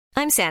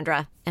I'm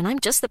Sandra, and I'm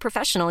just the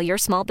professional your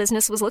small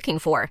business was looking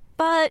for.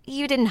 But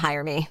you didn't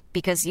hire me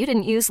because you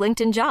didn't use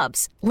LinkedIn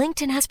Jobs.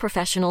 LinkedIn has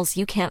professionals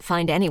you can't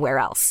find anywhere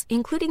else,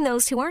 including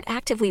those who aren't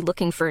actively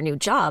looking for a new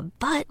job,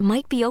 but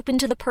might be open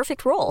to the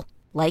perfect role,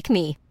 like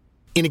me.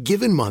 In a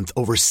given month,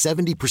 over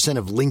 70%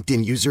 of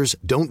LinkedIn users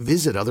don't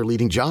visit other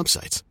leading job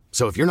sites.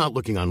 So if you're not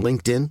looking on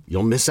LinkedIn,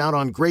 you'll miss out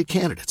on great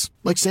candidates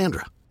like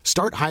Sandra.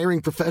 Start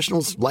hiring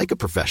professionals like a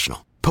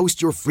professional.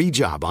 Post your free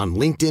job on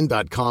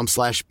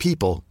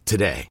linkedin.com/people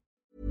today.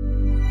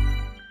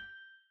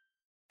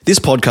 This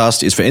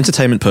podcast is for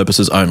entertainment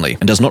purposes only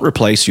and does not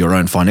replace your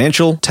own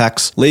financial,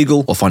 tax,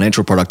 legal, or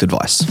financial product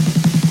advice.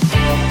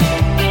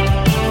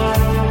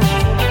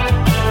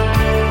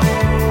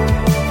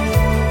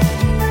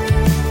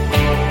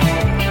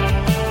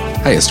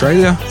 Hey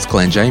Australia, it's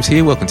Glenn James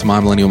here. Welcome to My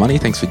Millennial Money.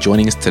 Thanks for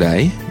joining us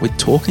today. We're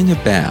talking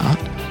about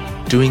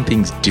doing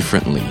things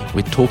differently.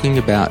 We're talking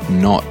about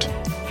not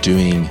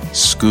doing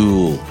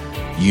school,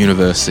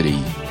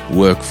 university,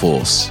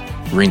 workforce,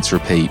 rinse,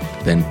 repeat,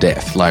 then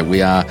death. Like,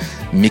 we are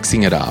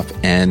mixing it up,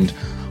 and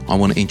I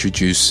want to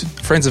introduce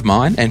friends of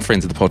mine and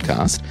friends of the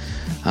podcast,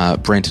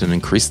 Brenton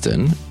and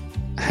Kristen.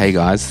 Hey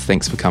guys,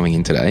 thanks for coming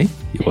in today.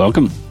 You're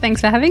welcome.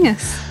 Thanks for having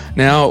us.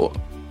 Now,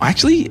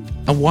 actually,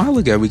 a while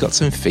ago, we got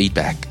some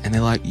feedback, and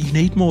they're like, you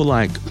need more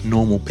like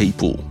normal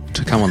people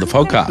to come on the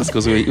podcast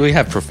because we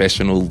have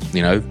professional,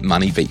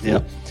 money people.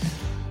 Yep.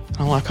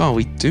 I'm like,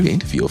 we do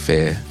interview a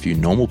fair few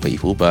normal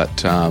people, but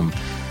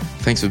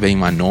thanks for being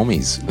my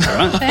normies. All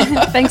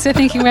right. Thanks for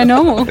thinking we're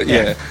normal.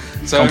 Yeah.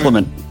 So,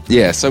 Compliment.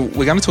 Yeah, so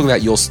we're going to talk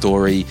about your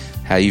story,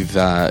 how you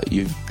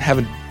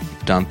haven't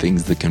done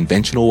things the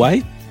conventional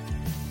way,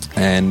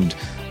 and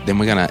then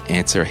we're going to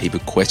answer a heap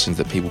of questions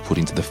that people put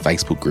into the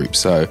Facebook group.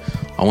 So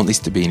I want this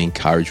to be an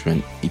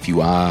encouragement if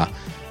you are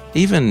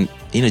even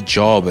in a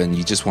job and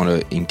you just want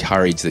to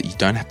encourage that you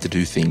don't have to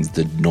do things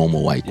the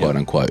normal way, quote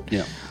unquote.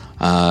 Yeah.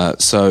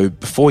 So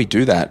before we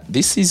do that,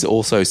 this is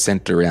also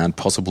centered around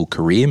possible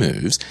career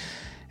moves.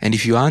 And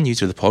if you are new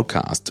to the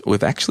podcast,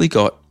 we've actually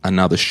got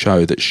another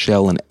show that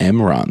Shell and Em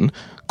run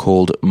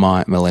called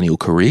My Millennial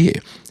Career.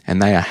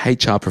 And they are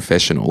HR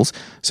professionals,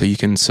 so you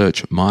can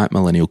search My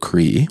Millennial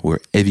Career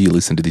wherever you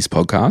listen to this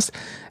podcast.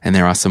 And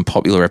there are some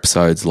popular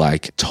episodes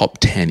like top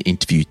 10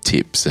 interview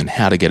tips and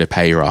how to get a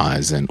pay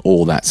rise and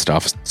all that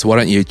stuff. So why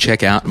don't you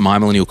check out My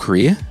Millennial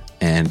Career,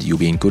 and you'll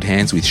be in good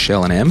hands with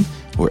Shell and Em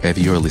wherever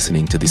you're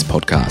listening to this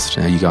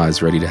podcast. Are you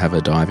guys ready to have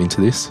a dive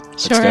into this?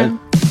 Sure. Let's go.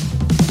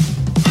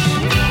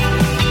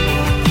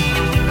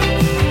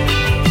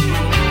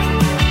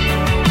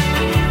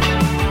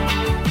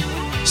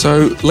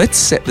 So let's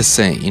set the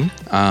scene,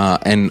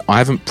 and I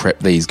haven't prepped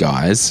these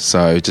guys,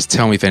 so just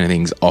tell me if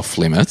anything's off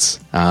limits,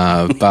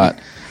 but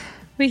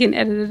We can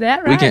edit it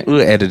out, right?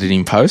 we'll edit it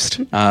in post.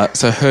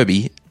 So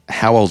Herbie,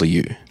 how old are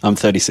you? I'm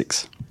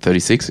 36.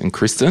 36, and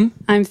Kristen?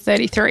 I'm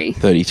 33.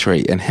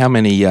 33. And how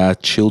many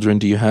children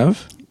do you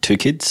have? 2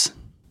 kids.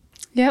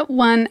 Yeah,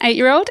 one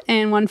 8-year-old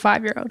and one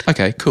 5-year-old.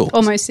 Okay, cool.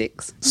 Almost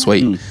 6.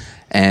 Sweet.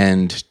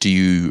 And do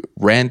you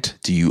rent?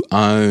 Do you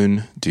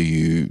own? Do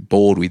you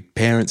board with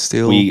parents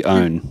still? We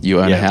own.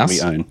 You own a house?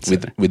 We own.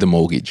 With a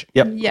mortgage?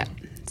 Yep. Yeah.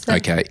 So,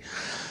 Okay.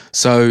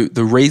 So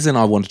the reason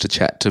I wanted to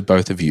chat to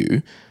both of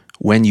you,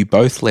 when you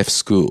both left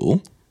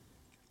school,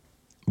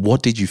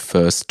 what did you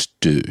first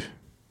do?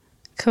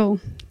 Cool.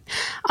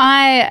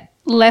 I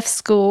left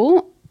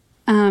school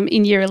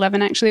in year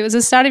 11, actually. It was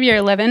the start of year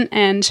 11,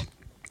 and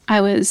I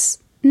was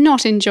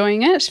not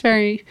enjoying it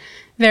very,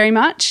 very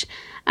much.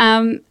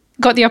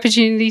 Got the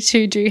opportunity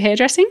to do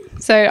hairdressing.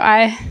 So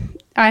I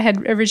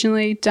had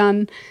originally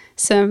done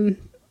some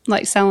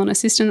like salon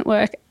assistant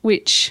work,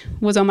 which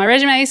was on my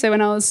resume. So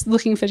when I was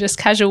looking for just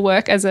casual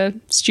work as a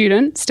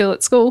student still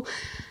at school,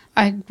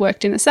 I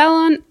worked in a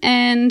salon,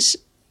 and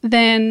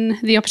then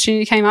the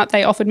opportunity came up.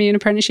 They offered me an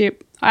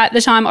apprenticeship. At the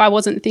time, I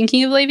wasn't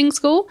thinking of leaving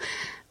school,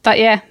 but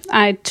yeah,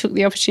 I took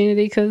the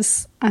opportunity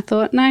because I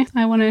thought, no,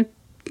 I want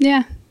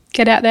to,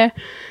 get out there.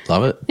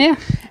 Love it. Yeah.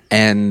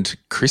 And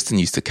Kristen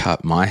used to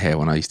cut my hair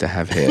when I used to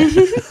have hair.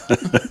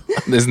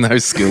 There's no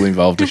skill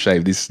involved to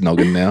shave this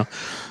noggin now.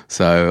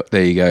 So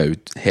there you go,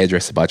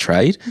 hairdresser by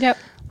trade. Yep.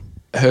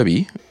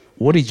 Herbie,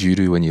 what did you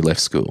do when you left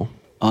school?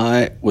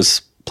 I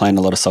was playing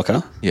a lot of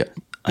soccer. Yeah.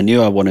 I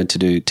knew I wanted to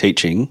do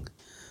teaching,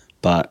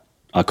 but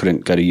I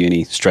couldn't go to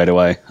uni straight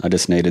away. I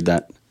just needed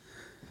that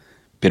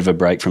bit of a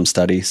break from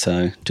study,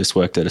 so just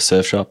worked at a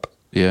surf shop.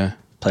 Yeah.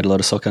 Played a lot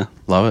of soccer.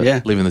 Love it.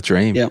 Yeah. Living the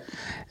dream. Yep.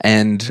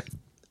 And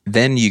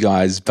then you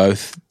guys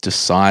both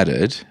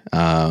decided,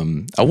 how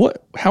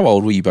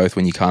old were you both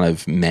when you kind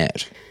of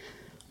met?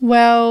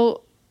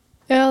 Well,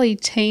 early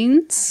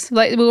teens.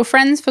 Like, we were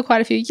friends for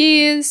quite a few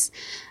years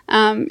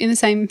in the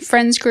same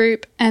friends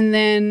group, and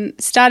then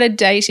started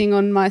dating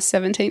on my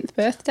 17th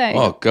birthday.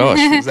 Oh, gosh.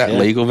 Was that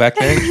legal back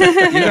then?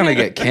 You're going to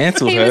get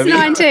cancelled, He was Herbie.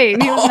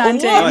 19. He was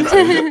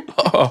 19.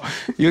 Oh,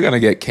 you're going to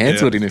get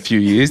cancelled in a few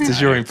years.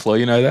 Does your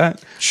employer know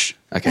that? Shh.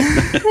 Okay.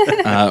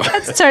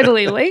 That's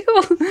totally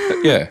legal.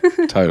 Yeah,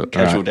 totally.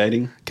 Casual Right.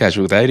 dating.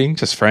 Casual dating,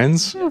 just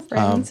friends. We were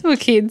friends. We were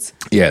kids.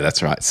 Yeah,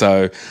 that's right.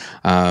 So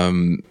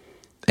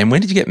And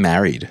when did you get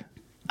married?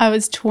 I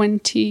was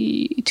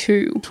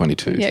 22.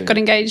 22. Yeah, got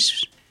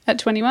engaged at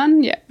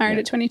 21. Yeah, married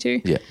at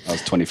 22. Yeah. I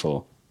was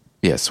 24.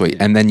 Yeah, sweet.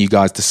 And then you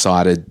guys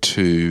decided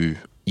you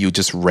were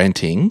just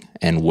renting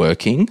and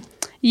working.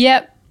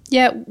 Yep.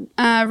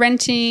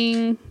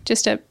 Renting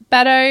just at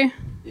Baddo,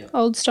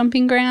 old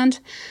stomping ground.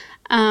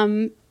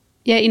 In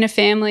a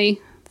family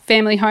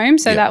home.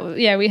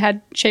 So we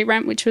had sheep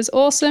rent, which was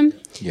awesome.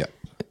 Yeah.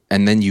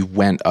 And then you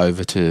went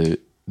over to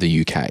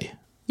the UK.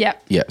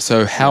 Yep. Yeah.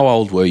 So how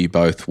old were you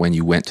both when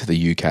you went to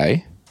the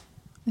UK?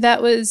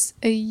 That was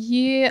a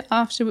year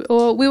after,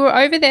 we were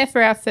over there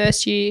for our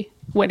first year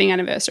wedding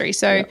anniversary.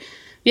 So,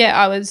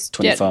 I was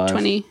 25.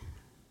 20.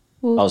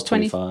 I was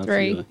 25.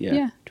 23.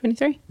 Yeah,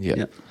 23. Yeah.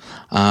 Yep.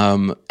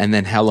 And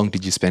then how long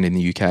did you spend in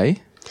the UK?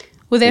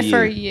 We're there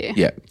for a year.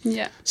 Yeah.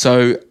 Yeah.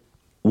 So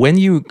when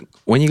you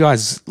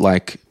guys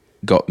like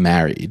got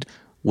married,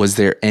 was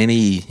there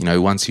any,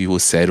 once you were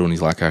settled and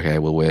he's like, okay,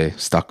 well, we're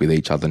stuck with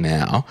each other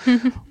now,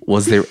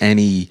 was there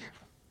any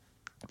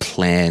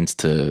plans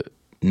to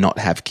not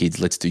have kids,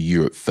 let's do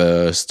Europe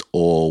first,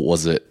 or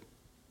was it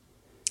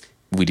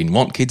we didn't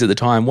want kids at the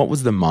time? What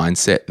was the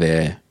mindset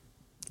there?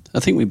 I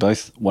think we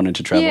both wanted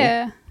to travel.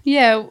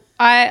 Yeah.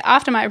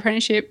 After my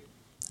apprenticeship,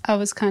 I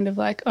was kind of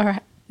like, all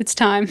right, it's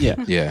time. Yeah.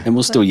 Yeah. And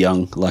we're still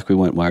young. Like, we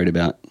weren't worried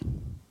about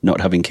not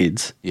having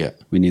kids. Yeah.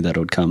 We knew that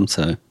would come.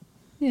 So,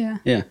 Yeah.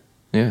 yeah.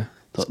 Yeah.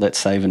 Thought, let's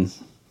save and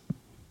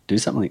do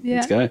something. Yeah.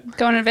 Let's go.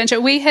 Go on an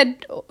adventure. We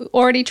had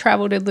already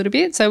travelled a little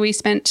bit. So we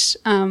spent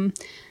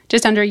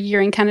just under a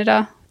year in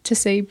Canada to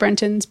see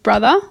Brenton's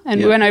brother.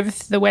 And we went over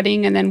for the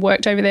wedding and then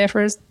worked over there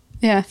for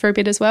a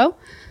bit as well.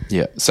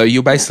 Yeah. So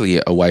you're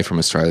basically away from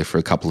Australia for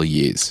a couple of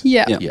years.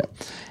 Yeah. Yeah.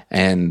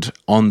 And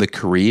on the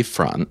career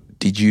front,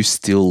 did you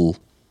still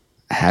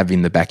have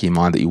in the back of your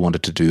mind that you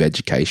wanted to do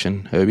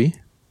education, Herbie?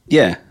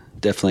 Yeah,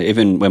 definitely.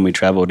 Even when we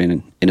travelled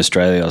in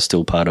Australia, I was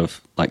still part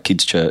of like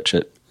kids' church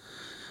at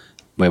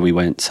where we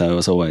went. So I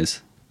was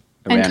always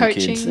around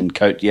coaching. kids and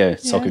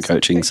soccer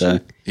coaching. So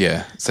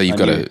Yeah. So you've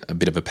got a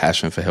bit of a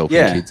passion for helping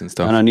kids and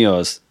stuff. and I knew I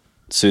was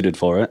suited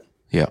for it.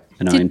 Yeah.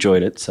 And I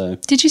enjoyed it. So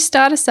Did you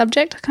start a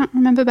subject? I can't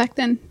remember back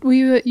then. Were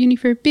you at uni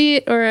for a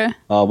bit or a...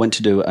 I went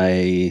to do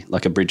a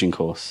bridging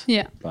course.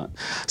 Yeah. But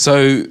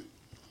So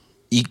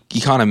you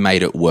kind of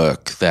made it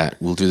work that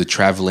we'll do the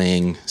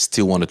traveling,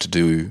 still wanted to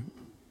do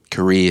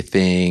career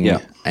thing,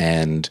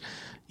 and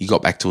you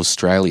got back to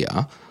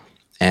Australia.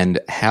 And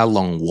how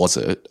long was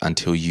it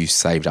until you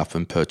saved up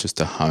and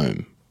purchased a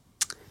home?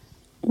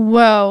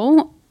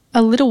 Well,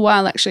 a little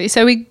while actually.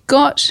 So we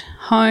got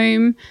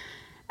home.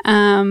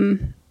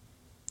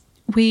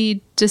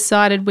 We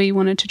decided we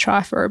wanted to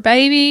try for a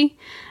baby.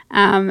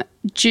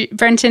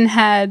 Brenton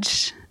had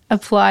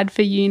applied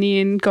for uni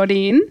and got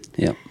in.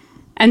 yeah.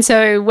 And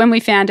so when we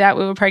found out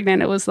we were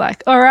pregnant, it was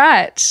like, all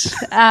right,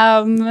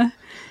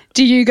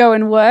 do you go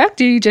and work?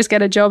 Do you just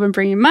get a job and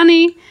bring in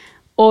money?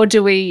 Or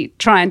do we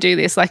try and do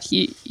this like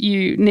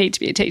you need to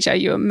be a teacher,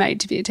 you are made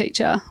to be a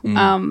teacher?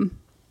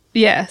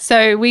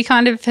 So we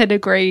kind of had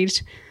agreed,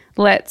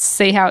 let's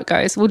see how it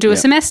goes. We'll do a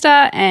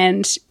semester,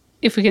 and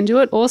if we can do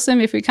it,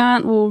 awesome. If we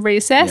can't, we'll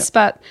reassess.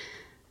 But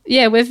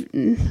yeah,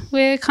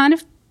 we're kind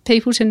of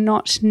people to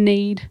not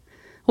need.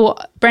 Well,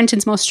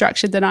 Brenton's more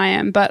structured than I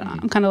am, but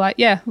I'm kind of like,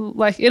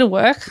 it'll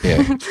work.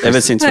 Yeah.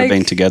 Ever since we've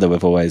been together,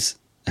 we've always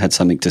had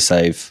something to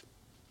save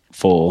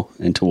for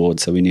and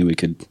towards, so we knew we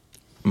could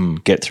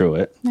get through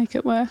it. Make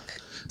it work.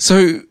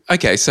 So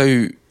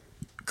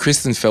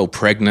Kristen fell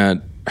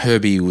pregnant.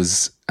 Herbie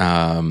was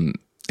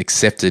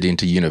accepted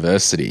into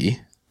university.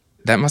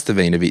 That must have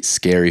been a bit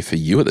scary for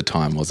you at the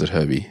time, was it,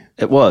 Herbie?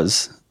 It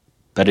was,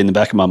 but in the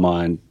back of my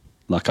mind,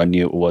 like, I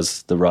knew it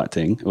was the right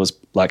thing. It was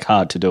like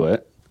hard to do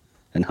it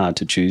and hard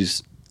to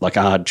choose, like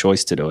a hard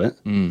choice to do it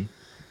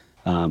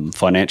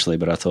financially,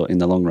 but I thought in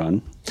the long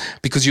run.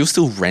 Because you were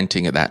still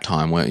renting at that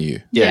time, weren't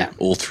you? Yeah.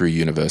 All through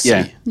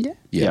university.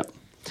 Yeah.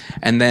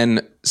 And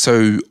then,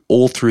 so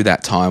all through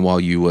that time while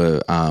you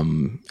were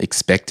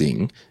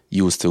expecting,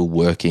 you were still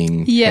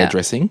working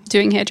hairdressing?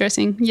 Doing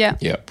hairdressing, yeah.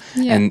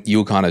 And you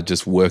were kind of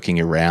just working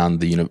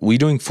around the were you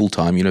doing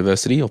full-time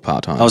university or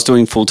part-time? I was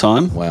doing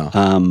full-time. Wow.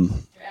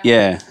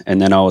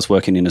 And then I was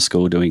working in a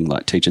school doing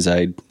like teacher's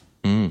aid,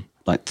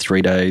 like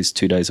 2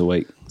 days a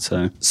week.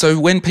 So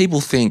when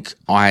people think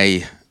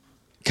I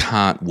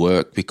can't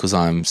work because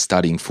I'm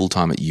studying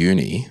full-time at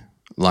uni,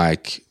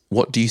 like,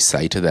 what do you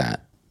say to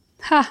that?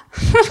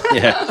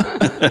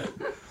 yeah.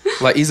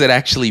 Like, is it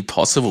actually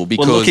possible?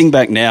 Because Well, looking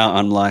back now,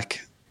 I'm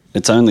like,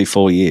 it's only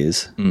 4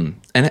 years.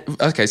 And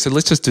okay, so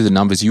let's just do the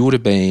numbers. You were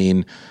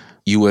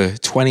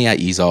 28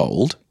 years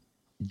old,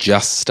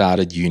 just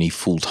started uni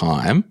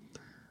full-time,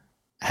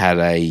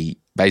 had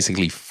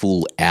basically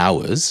full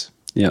hours,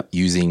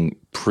 using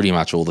pretty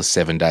much all the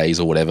 7 days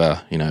or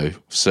whatever,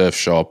 surf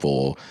shop,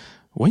 or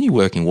when you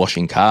working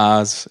washing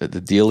cars at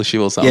the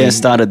dealership or something? Yeah,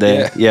 started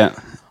there. Yeah.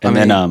 And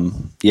then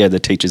the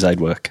teacher's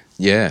aid work.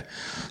 Yeah.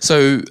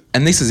 So,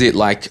 and this is it,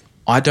 like,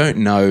 I don't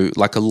know,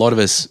 like, a lot of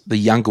us, the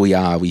younger we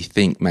are, we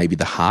think maybe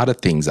the harder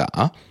things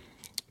are.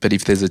 But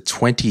if there's a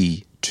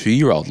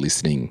 22-year-old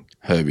listening,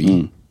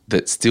 Herbie,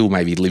 that still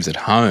maybe lives at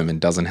home and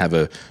doesn't have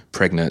a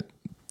pregnant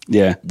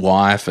Yeah.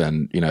 wife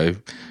and,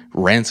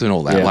 rent and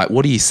all that. Yeah. Like,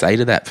 what do you say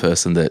to that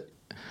person that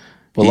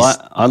Well,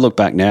 I look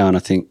back now and I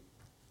think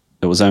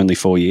it was only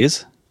 4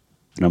 years,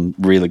 and I'm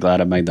really glad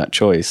I made that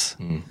choice.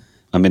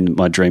 I'm in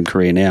my dream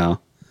career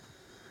now,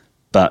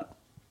 but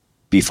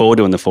before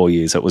doing the 4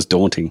 years, it was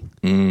daunting.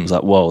 It was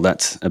like, whoa,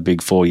 that's a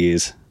big 4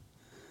 years.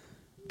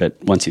 But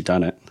once you've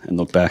done it and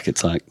look back,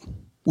 it's like,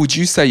 would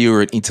you say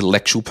you're an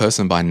intellectual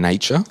person by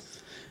nature?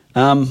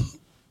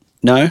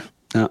 no.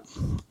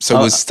 So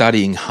was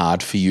studying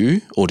hard for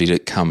you, or did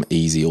it come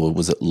easy, or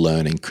was it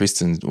learning?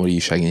 Kristen, what are you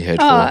shaking your head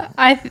for?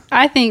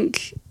 I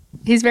think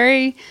he's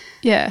very,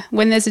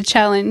 when there's a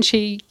challenge,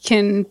 he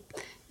can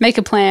make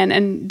a plan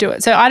and do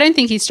it. So I don't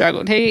think he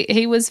struggled.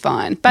 He was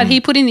fine, but he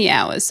put in the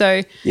hours.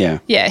 So Yeah.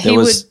 he There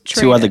was would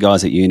treat two other it.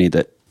 guys at uni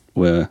that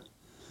were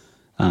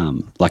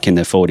like in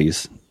their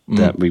 40s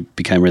that we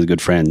became really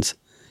good friends,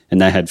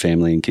 and they had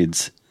family and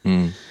kids.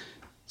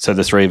 So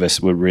the three of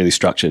us were really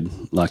structured.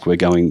 Like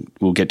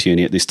we'll get to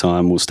uni at this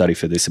time, we'll study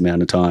for this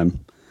amount of time,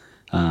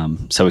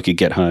 so we could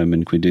get home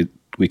and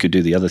we could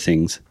do the other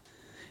things.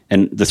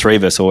 And the three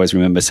of us always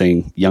remember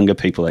seeing younger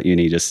people at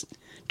uni just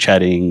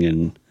chatting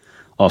and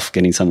off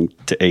getting something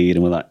to eat,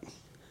 and we're like,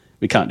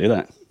 we can't do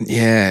that.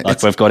 Yeah.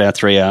 Like we've got our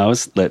 3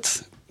 hours.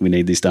 We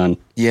need this done.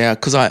 Yeah,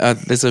 because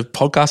there's a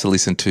podcast I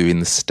listen to in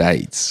the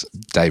States,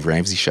 Dave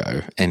Ramsey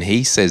Show, and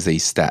he says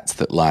these stats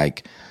that,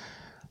 like,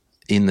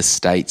 in the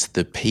States,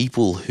 the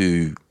people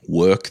who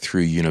work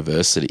through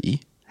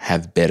university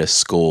have better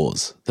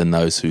scores than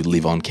those who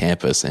live on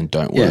campus and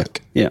don't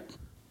work. Yeah.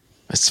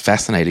 It's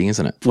fascinating,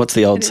 isn't it? What's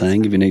the old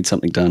saying? If you need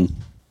something done,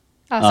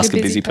 ask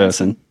a busy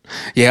person.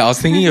 Yeah, I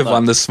was thinking of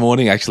one this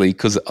morning, actually,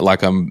 because,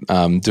 like,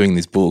 I'm doing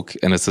this book,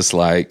 and it's just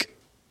like,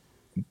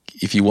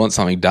 if you want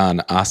something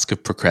done, ask a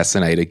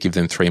procrastinator, give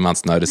them 3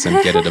 months notice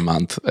and get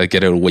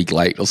it a week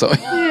late or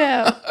something.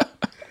 Yeah.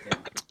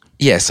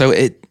 Yeah, so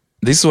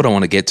this is what I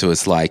want to get to.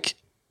 It's like,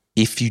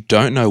 if you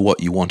don't know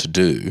what you want to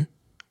do,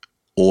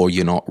 or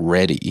you're not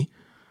ready,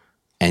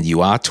 and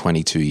you are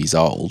 22 years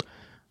old,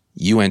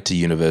 you went to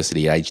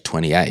university at age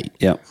 28,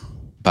 Yeah.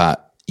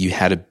 but you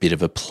had a bit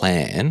of a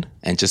plan,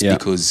 and just Yeah.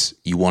 because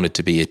you wanted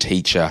to be a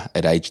teacher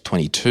at age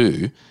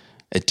 22,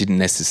 it didn't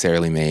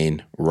necessarily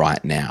mean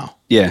right now.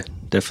 Yeah,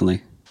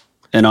 definitely.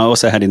 And I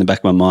also had in the back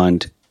of my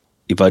mind,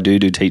 if I do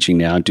teaching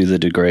now, do the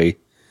degree,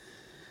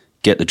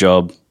 get the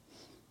job,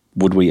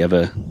 would we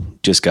ever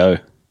just go?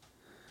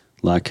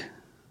 Like,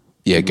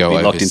 Yeah, go be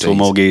overseas. locked into a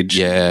mortgage,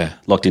 Yeah,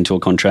 locked into a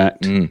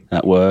contract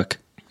at work.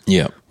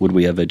 yeah, Would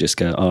we ever just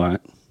go, all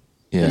right,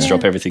 yeah. let's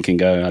drop everything and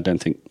go? I don't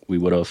think we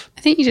would have.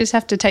 I think you just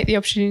have to take the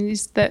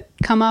opportunities that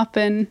come up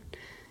and,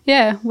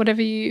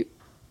 whatever you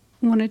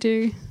want to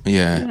do,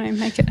 Yeah.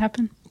 make it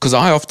happen. Because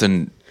I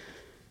often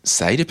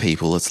say to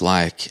people, it's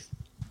like,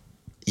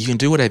 you can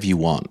do whatever you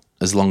want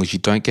as long as you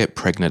don't get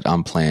pregnant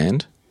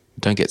unplanned,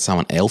 don't get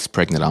someone else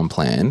pregnant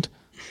unplanned,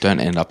 don't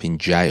end up in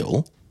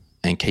jail,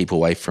 and keep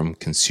away from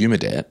consumer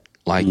debt.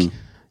 Like,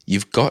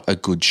 you've got a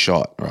good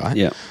shot, right?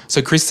 Yeah.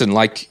 So, Kristen,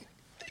 like,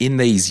 in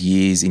these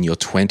years in your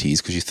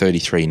 20s, because you're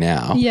 33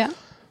 now, Yeah.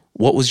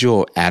 what was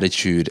your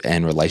attitude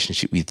and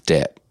relationship with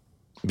debt?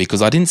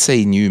 Because I didn't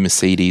see new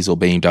Mercedes or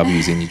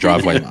BMWs in your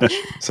driveway much.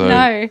 So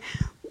No.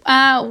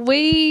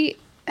 We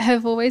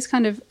have always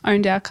kind of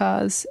owned our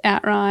cars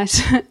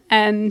outright.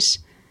 And,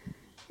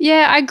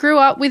 I grew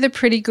up with a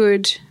pretty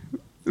good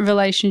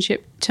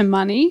relationship to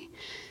money.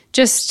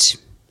 Just,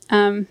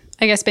 I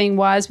guess, being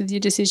wise with your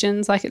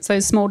decisions. Like, it's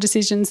those small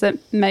decisions that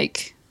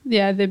make,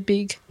 the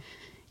big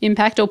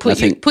impact, or put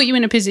you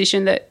in a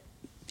position that,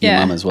 Your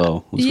mum as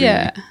well. Was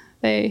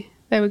they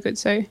were good.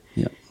 So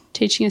Yeah.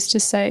 teaching us to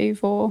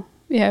save or,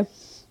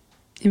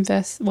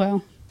 invest.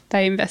 Well,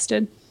 they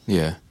invested.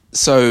 yeah.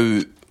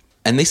 So,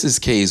 and this is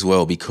key as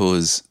well,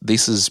 because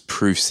this is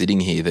proof sitting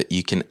here that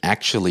you can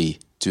actually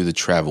do the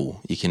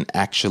travel. You can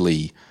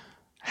actually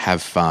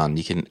have fun.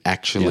 You can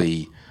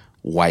actually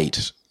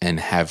wait and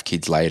have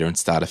kids later and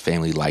start a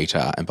family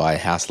later and buy a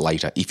house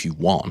later if you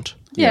want.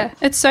 Yeah,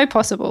 it's so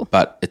possible.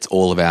 But it's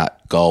all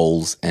about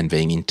goals and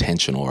being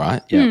intentional,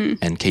 right? Yeah.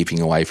 And keeping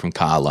away from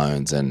car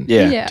loans and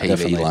Yeah, TV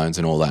definitely. loans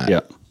and all that.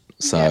 Yeah.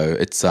 So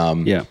it's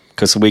Yeah,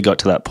 because we got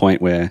to that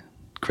point where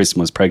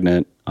Kristen was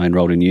pregnant, I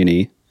enrolled in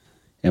uni,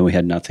 and we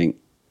had nothing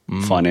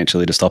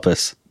financially to stop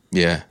us.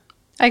 yeah.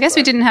 I guess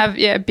we didn't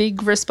have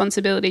big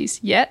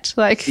responsibilities yet.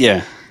 Like,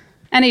 Yeah.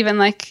 and even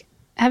like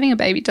having a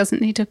baby doesn't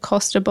need to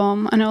cost a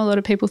bomb. I know a lot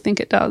of people think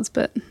it does,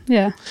 but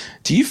yeah.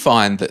 Do you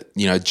find that,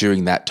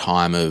 during that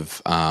time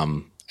of,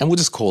 and we'll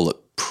just call it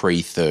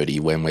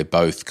pre-30, when we're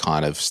both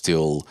kind of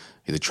still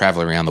either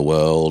traveling around the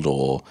world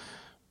or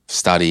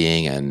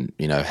studying and,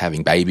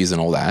 having babies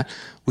and all that,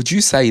 would you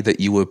say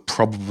that you were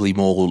probably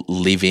more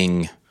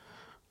living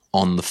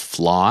on the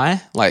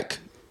fly? Like,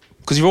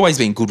 because you've always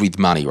been good with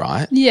money,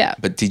 right? Yeah.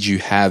 But did you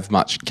have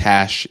much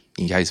cash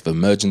in case of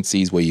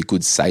emergencies? Were you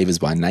good savers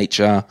by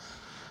nature?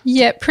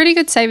 Yeah, pretty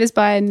good savers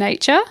by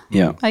nature.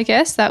 Yeah. I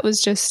guess that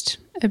was just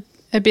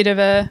a bit of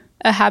a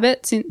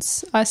habit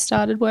since I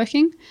started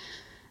working,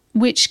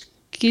 which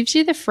gives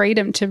you the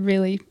freedom to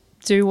really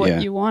do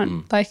what you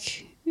want,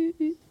 like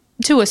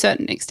to a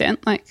certain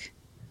extent. Like,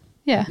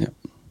 yeah.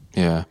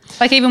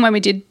 Like even when we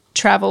did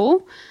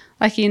travel,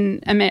 like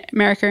in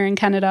America and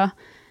Canada,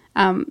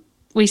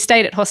 we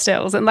stayed at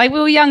hostels, and like we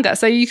were younger,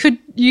 so you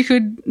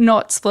could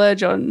not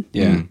splurge on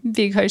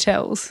big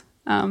hotels,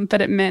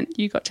 but it meant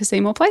you got to see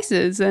more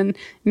places and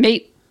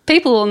meet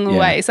people along the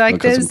way. So like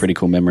got some pretty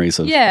cool memories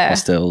of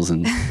hostels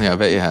and I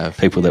bet you have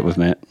people that we've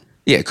met.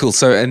 Yeah, cool.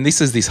 So, and this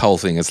is this whole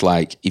thing. It's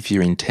like if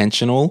you're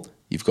intentional,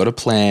 you've got a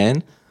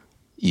plan.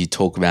 You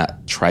talk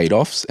about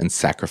trade-offs and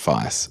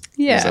sacrifice.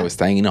 Yeah. So we're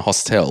staying in a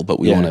hostel, but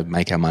we want to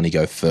make our money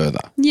go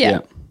further.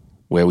 Yeah.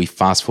 Where we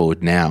fast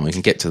forward now, we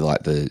can get to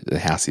like the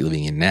house you're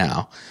living in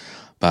now,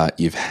 but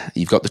you've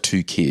got the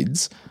 2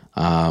 kids.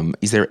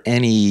 Is there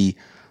any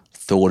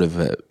thought of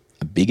a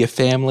bigger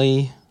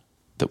family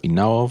that we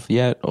know of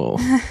yet, or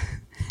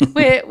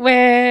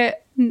we're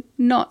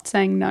not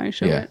saying no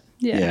to it.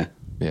 Yeah,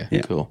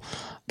 cool.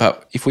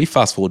 But if we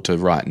fast forward to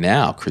right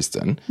now,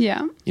 Kristen,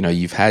 you know,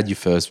 you've had your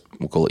first,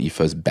 we'll call it your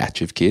first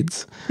batch of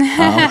kids.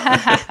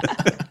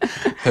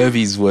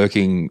 Herbie's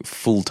working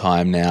full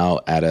time now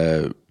at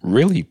a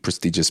really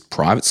prestigious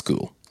private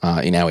school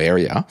in our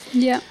area.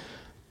 Yeah.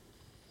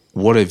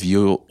 What have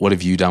you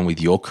done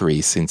with your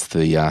career since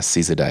the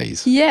scissor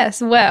days?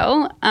 Yes,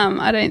 well,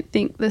 I don't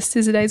think the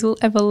scissor days will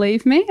ever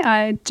leave me.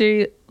 I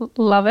do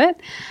love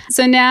it.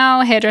 So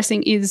now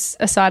hairdressing is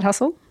a side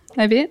hustle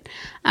a bit.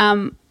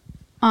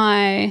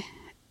 I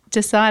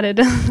decided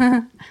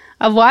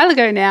a while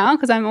ago now,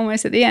 because I'm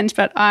almost at the end,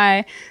 but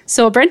I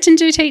saw Brenton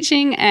do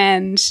teaching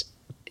and,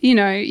 you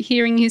know,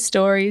 hearing his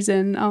stories,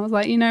 and I was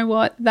like, you know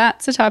what,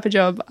 that's the type of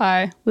job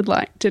I would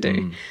like to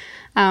do.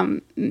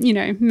 You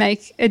know,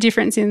 make a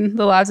difference in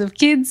the lives of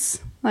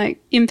kids, like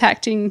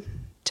impacting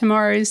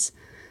tomorrow's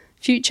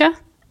future.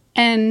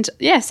 And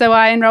so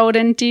I enrolled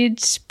and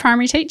did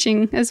primary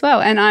teaching as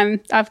well. And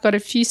I've got a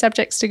few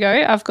subjects to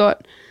go. I've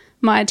got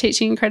my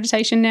teaching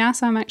accreditation now,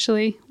 so I'm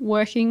actually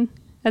working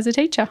as a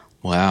teacher.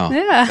 Wow.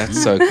 Yeah.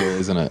 That's so cool,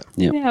 isn't it?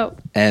 Yeah.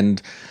 And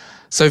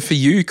so for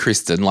you,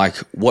 Kristen, like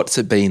what's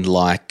it been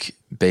like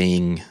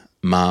being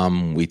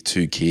mum with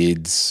 2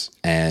 kids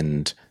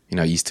and, you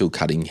know, you're still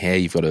cutting hair,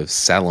 you've got a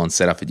salon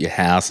set up at your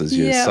house as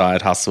your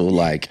side hustle.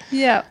 Like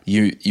you're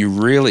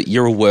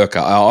a worker.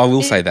 I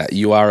will say that.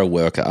 You are a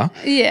worker.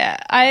 Yeah.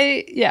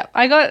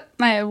 I got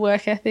my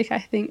work ethic, I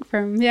think,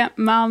 from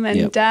mum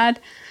and dad.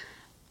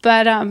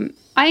 But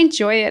I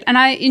enjoy it, and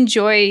I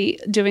enjoy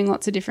doing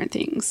lots of different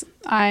things.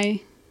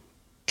 I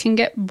can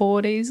get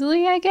bored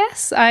easily, I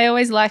guess. I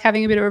always like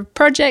having a bit of a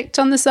project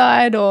on the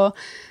side, or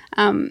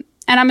and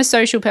I'm a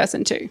social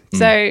person too.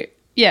 So,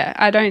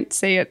 I don't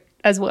see it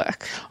as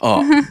work.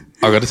 Oh,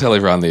 I've got to tell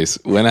everyone this.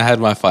 When I had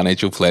my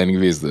financial planning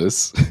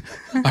business,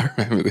 I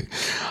remember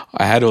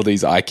I had all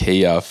these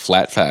IKEA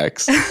flat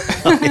packs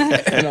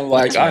and I'm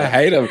like, I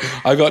hate them.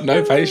 I got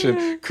no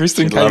patience.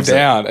 Kristen came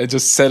down and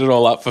just set it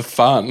all up for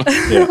fun.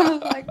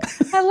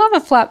 I love a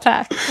flat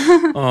pack.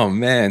 Oh,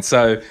 man.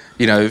 So,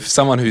 you know,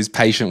 someone who's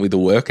patient with the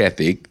work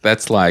ethic,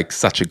 that's like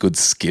such a good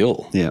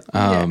skill. Yeah.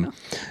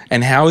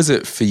 And how is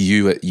it for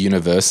you at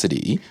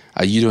university?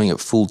 Are you doing it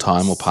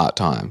full-time or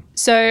part-time?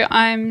 So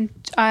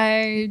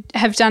I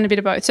have done a bit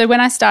of both. So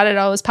when I started,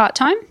 I was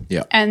part-time.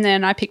 Yeah. And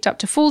then I picked up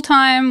to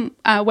full-time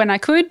when I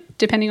could,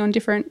 depending on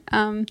different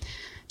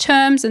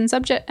terms and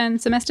subject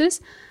and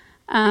semesters.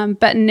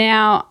 But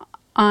now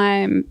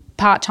I'm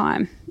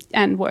part-time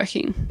and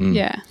working.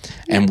 Yeah.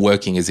 And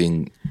working as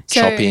in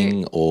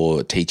shopping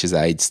or teacher's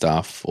aid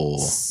stuff or?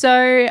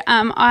 So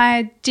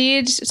I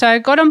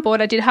got on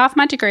board. I did half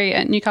my degree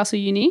at Newcastle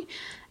Uni,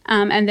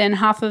 and then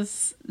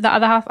the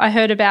other half I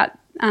heard about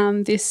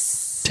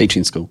this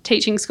teaching school.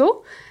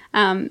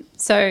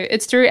 So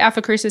it's through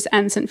Alpha Crucis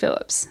and St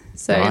Philip's.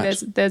 So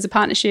there's a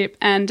partnership,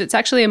 and it's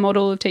actually a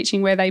model of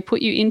teaching where they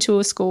put you into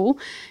a school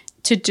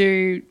to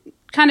do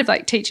kind of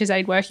like teacher's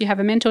aid work. You have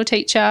a mentor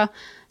teacher.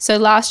 So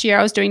last year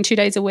I was doing 2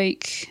 days a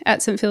week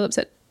at St Philip's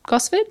at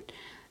Gosford,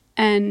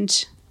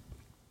 and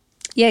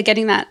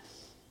getting that,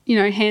 you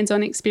know,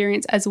 hands-on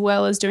experience as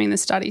well as doing the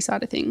study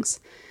side of things.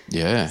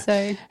 Yeah.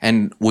 So,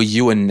 and were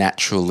you a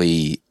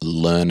naturally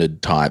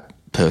learned type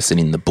person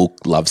in the book,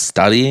 love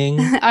studying?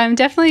 I'm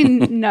definitely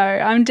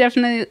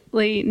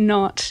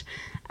not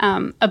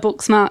a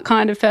book smart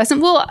kind of person.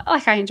 Well,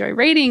 like I enjoy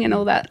reading and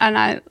all that, and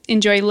I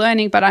enjoy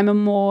learning, but I'm a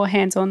more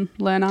hands-on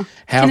learner,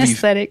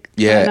 kinesthetic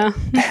learner.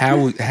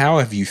 How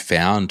have you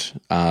found,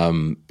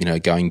 you know,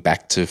 going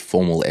back to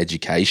formal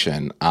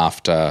education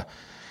after,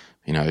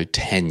 you know,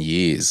 10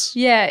 years?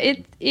 Yeah,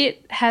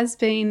 it has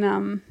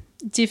been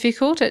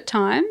difficult at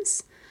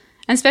times,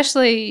 and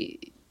especially,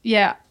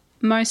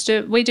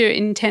 we do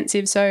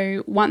intensive,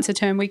 so once a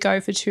term we go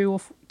for 2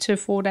 to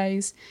 4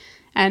 days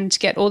and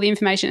get all the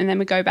information, and then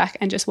we go back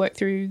and just work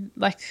through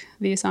like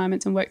the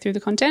assignments and work through the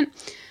content.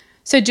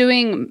 So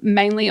doing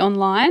mainly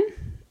online,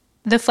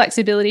 the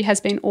flexibility has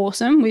been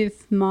awesome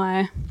with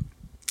my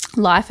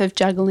life of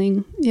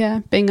juggling,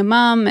 being a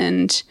mum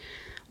and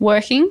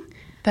working.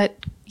 But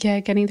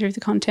getting through the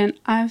content,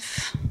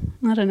 I've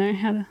I don't know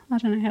how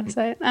to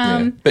say it.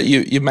 Yeah. But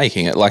you're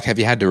making it. Like, have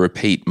you had to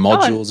repeat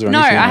modules or anything? No,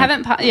 I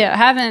haven't. I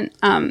haven't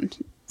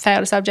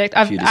failed a subject.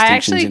 I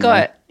actually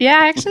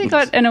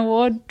got an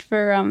award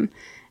for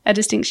a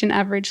distinction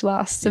average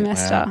last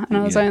semester, and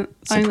I was only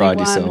pride one.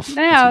 yourself a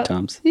few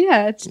times.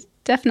 Yeah, it's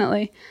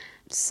definitely.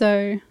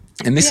 So,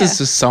 and this is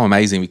just so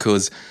amazing,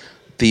 because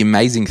the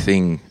amazing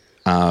thing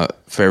for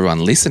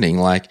everyone listening,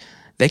 like,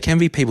 there can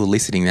be people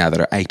listening now that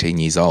are 18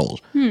 years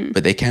old,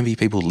 but there can be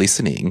people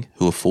listening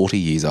who are 40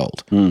 years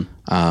old.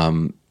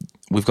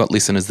 We've got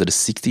listeners that are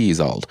 60 years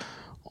old.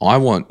 I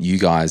want you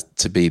guys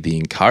to be the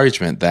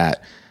encouragement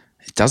that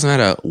it doesn't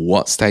matter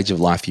what stage of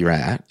life you're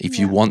at. If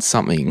you want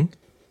something,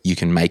 you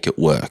can make it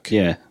work.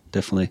 Yeah,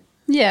 definitely.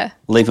 Yeah.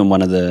 Well, even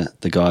one of the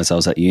guys I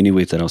was at uni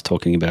with that I was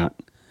talking about,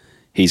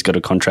 he's got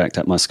a contract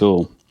at my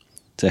school.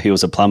 So he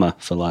was a plumber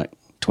for like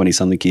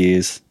 20-something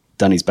years,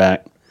 done his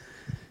back,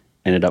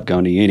 ended up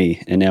going to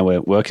uni, and now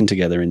we're working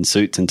together in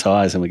suits and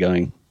ties, and we're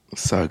going,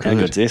 So how good.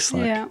 good's this?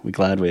 Like, we're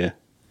glad we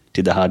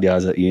did the hard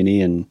yards at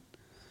uni, and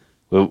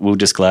we're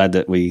just glad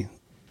that we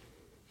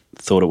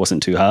thought it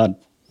wasn't too hard.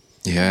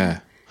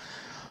 Yeah.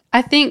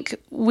 I think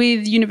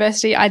with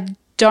university, I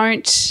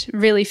don't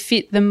really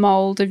fit the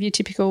mould of your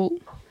typical.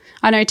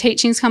 I know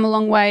teaching's come a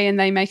long way and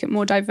they make it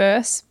more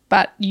diverse,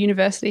 but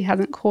university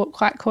hasn't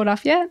quite caught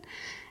up yet.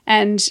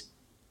 And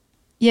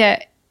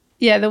the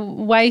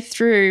way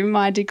through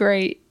my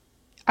degree,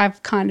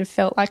 I've kind of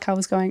felt like I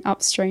was going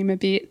upstream a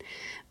bit,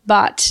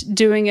 but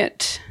doing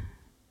it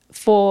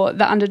for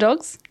the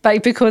underdogs,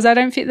 like, because I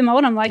don't fit the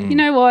mold. I'm like, you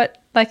know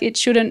what? Like, it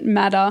shouldn't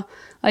matter.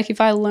 Like,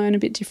 if I learn a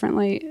bit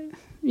differently,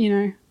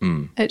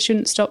 it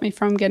shouldn't stop me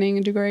from getting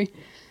a degree.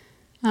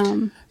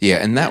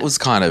 Yeah, and that was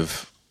kind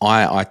of,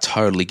 I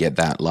totally get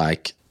that.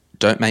 Like,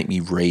 don't make me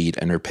read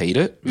and repeat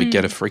it, but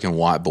get a freaking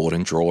whiteboard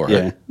and draw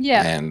it.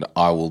 Yeah. And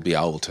I will be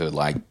able to,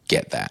 like,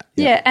 get that.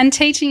 Yeah, and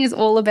teaching is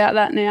all about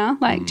that now,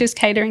 like just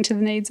catering to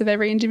the needs of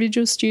every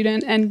individual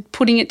student and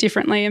putting it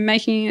differently and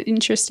making it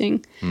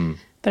interesting.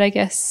 But I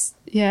guess,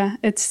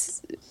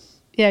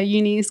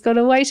 uni's got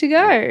a way to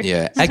go.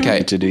 Yeah.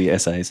 Okay. To do your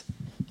essays.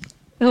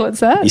 What's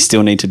that? You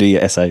still need to do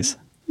your essays.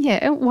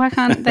 Yeah, why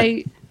can't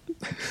they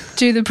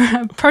do the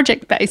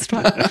project-based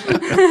one?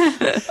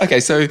 Okay,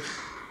 so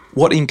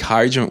what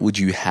encouragement would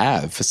you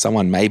have for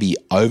someone maybe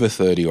over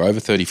 30 or over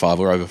 35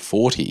 or over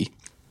 40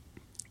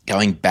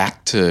 going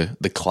back to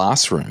the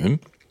classroom?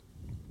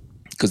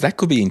 Because that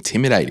could be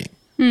intimidating.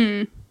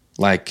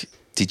 Like,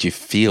 did you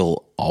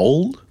feel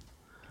old?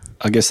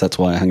 I guess that's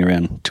why I hung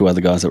around two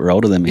other guys that were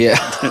older than me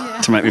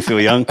to make me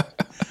feel young.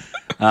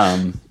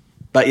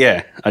 But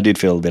yeah, I did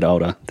feel a bit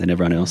older than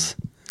everyone else.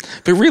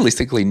 But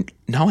realistically,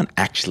 no one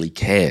actually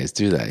cares,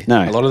 do they?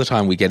 No. A lot of the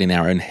time we get in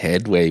our own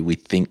head where we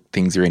think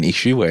things are an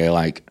issue, where,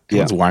 like,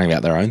 everyone's worrying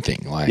about their own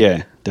thing. Like,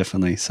 Yeah,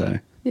 definitely. So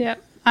Yeah,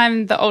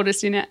 I'm the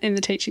oldest in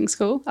the teaching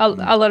school. A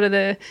lot of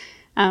the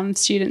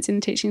students in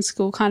the teaching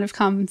school kind of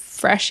come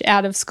fresh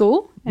out of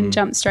school and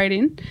jump straight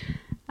in.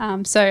 I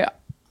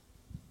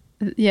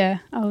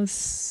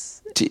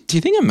was... Do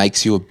you think it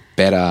makes you a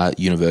better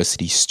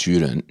university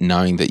student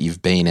knowing that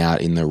you've been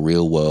out in the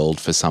real world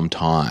for some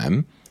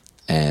time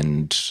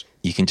and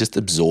you can just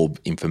absorb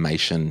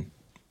information?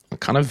 I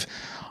kind of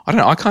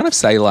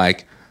say,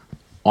 like,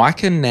 I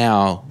can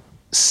now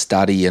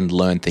study and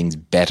learn things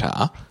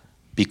better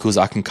because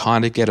I can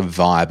kind of get a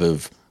vibe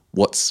of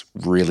what's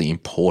really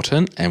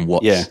important and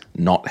what's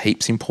not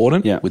heaps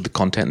important with the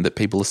content that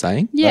people are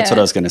saying. Yeah. that's what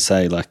I was going to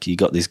say. Like, you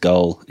got this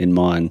goal in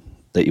mind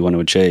that you want to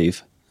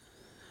achieve,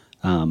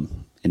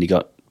 and you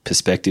got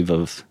perspective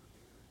of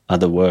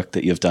other work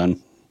that you've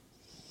done,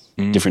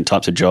 different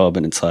types of job,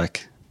 and it's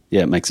like,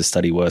 it makes a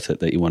study worth it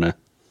that you want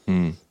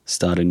to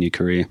start a new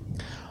career.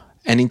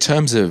 And in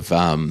terms of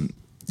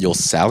your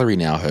salary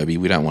now, Herbie,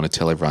 we don't want to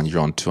tell everyone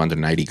you're on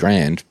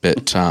 $280,000,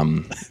 but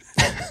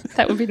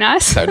That would be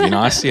nice. that'd be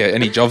nice. Yeah,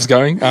 any jobs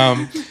going?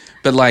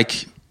 But,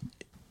 like,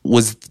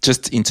 was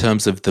just in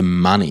terms of the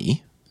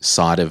money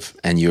side of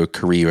and your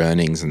career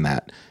earnings and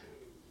that,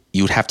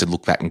 you would have to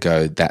look back and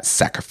go, that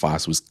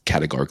sacrifice was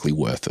categorically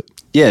worth it.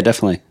 Yeah,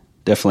 definitely.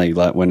 Definitely.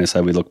 Like, when I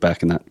say we look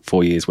back and that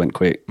 4 years went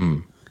quick,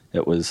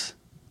 it was,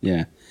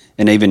 And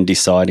even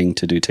deciding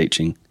to do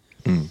teaching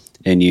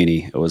in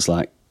uni, it was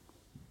like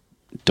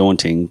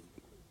daunting,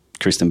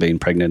 Kristen being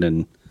pregnant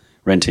and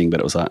renting, but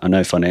it was like, I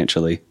know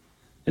financially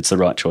it's the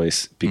right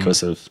choice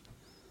because of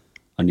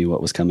I knew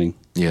what was coming.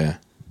 Yeah.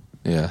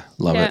 Yeah.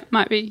 Love it. It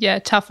might be,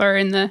 tougher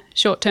in the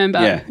short term,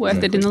 but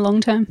worth it in the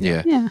long term.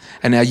 Yeah.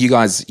 And now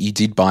you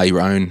did buy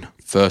your own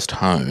first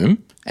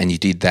home, and you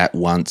did that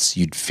once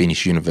you'd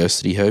finished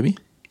university, Herbie?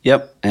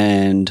 Yep.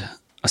 And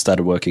I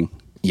started working.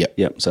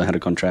 Yep. So I had a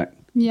contract.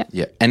 Yeah.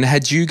 Yeah. And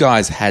had you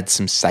guys had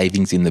some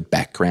savings in the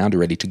background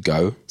ready to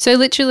go? So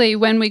literally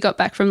when we got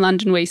back from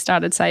London, we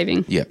started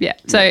saving. Yep. Yeah.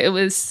 So it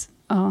was,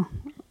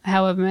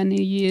 however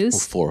many years. Or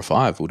 4 or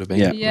 5 would have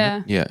been.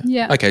 Yeah.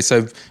 Yeah. Okay,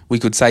 so we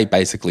could say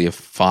basically a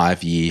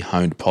 5-year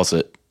home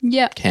deposit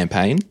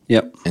campaign.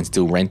 Yep. And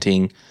still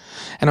renting.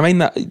 And I mean,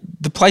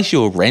 the place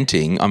you're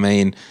renting, I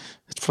mean,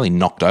 it's probably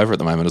knocked over at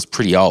the moment. It was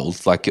pretty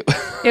old. Like It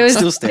was.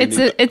 Still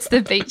standing. It's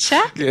the beach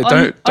shack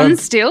Yeah, on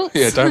stilts.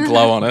 Yeah, don't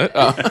blow on it.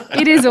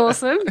 It is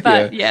awesome,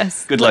 but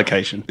yes, Good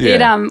location.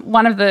 Yeah. It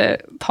one of the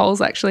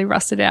poles actually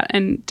rusted out,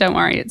 and don't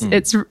worry,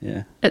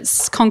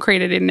 it's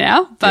concreted in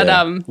now. But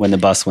When the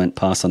bus went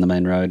past on the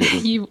main road, it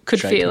was you could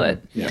shaking. feel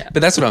it. Yeah.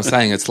 But that's what I'm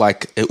saying. It's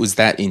like it was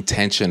that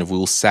intention of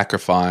we'll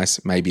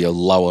sacrifice maybe a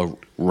lower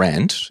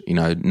rent,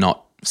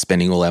 not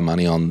spending all our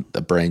money on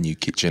a brand new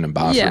kitchen and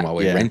bathroom Yeah. while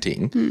we're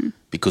renting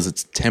because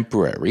it's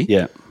temporary.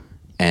 Yeah.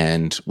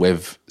 And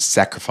we've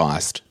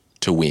sacrificed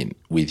to win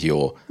with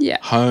your Yeah.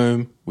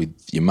 home, with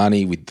your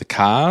money, with the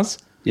cars.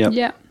 Yep.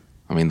 Yeah,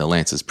 I mean, the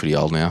Lancer's pretty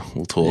old now.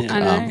 We'll talk. I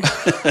know.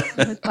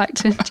 I'd like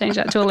to change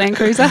that to a Land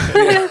Cruiser.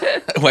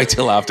 Wait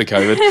till after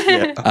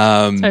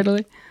COVID.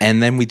 Totally.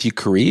 And then with your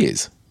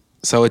careers.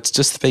 So it's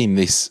just been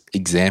this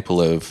example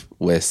of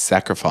we're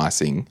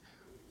sacrificing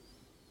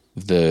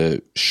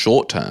the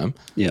short term.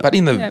 Yeah. But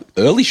in the Yep.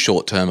 early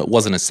short term, it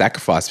wasn't a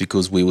sacrifice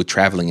because we were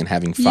traveling and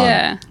having fun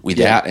Yeah.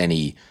 without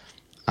any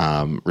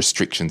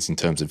restrictions in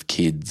terms of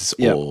kids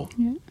Yep. or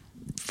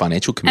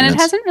financial And commitments.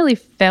 it hasn't really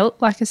felt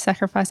like a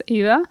sacrifice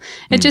either.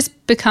 It just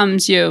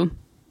becomes your,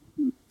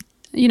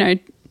 I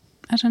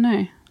don't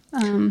know.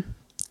 I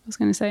was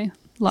going to say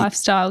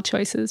lifestyle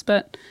choices,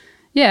 but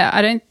yeah,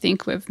 I don't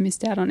think we've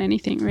missed out on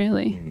anything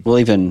really. Well,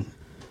 even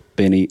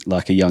being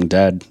like a young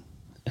dad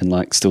and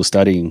like still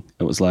studying,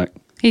 it was like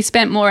He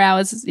spent more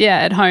hours,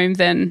 at home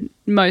than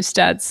most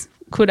dads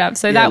could have.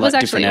 So that was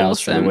like actually different hours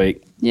awesome. for the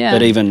week. Yeah.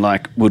 But even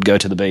like would go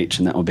to the beach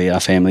and that would be our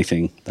family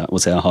thing. That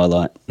was our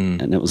highlight.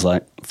 And it was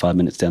like 5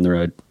 minutes down the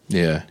road.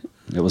 Yeah.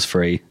 It was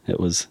free.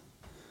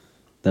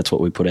 That's what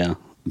we put our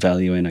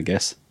value in, I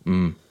guess.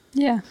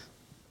 Yeah.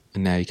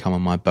 And now you come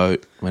on my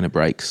boat when it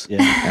breaks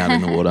Yeah. out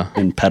in the water.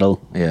 And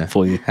paddle Yeah.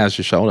 for you. How's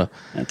your shoulder?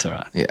 That's all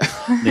right. Yeah.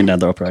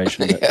 Another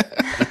operation. But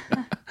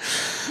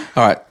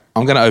All right.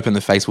 I'm going to open the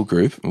Facebook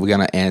group and we're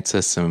going to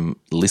answer some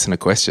listener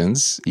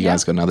questions. You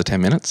guys got another 10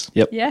 minutes?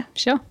 Yep. Yeah,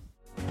 sure.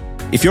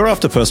 If you're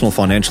after personal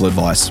financial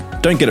advice,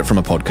 don't get it from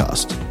a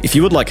podcast. If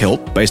you would like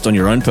help based on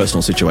your own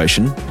personal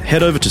situation,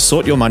 head over to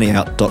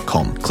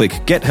sortyourmoneyout.com,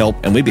 click Get Help,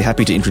 and we'd be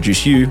happy to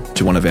introduce you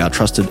to one of our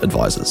trusted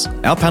advisors.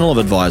 Our panel of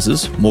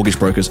advisors, mortgage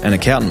brokers, and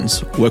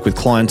accountants work with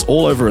clients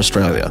all over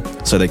Australia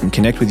so they can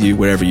connect with you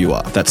wherever you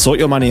are. That's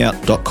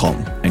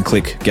sortyourmoneyout.com and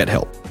click Get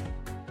Help.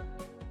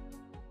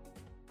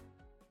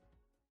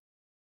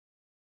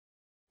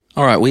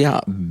 All right, we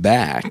are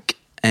back.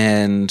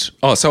 And,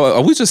 so I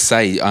would just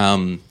say,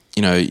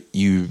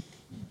 you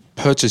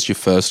purchased your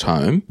first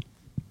home.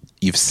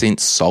 You've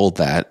since sold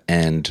that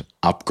and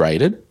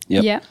upgraded.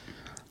 Yep. Yeah.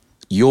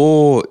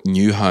 Your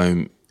new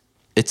home,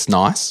 it's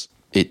nice.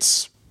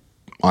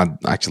 I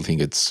actually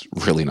think it's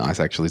really nice,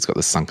 actually. It's got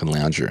the sunken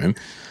lounge room.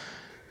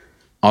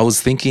 I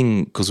was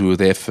thinking, because we were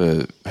there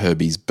for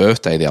Herbie's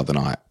birthday the other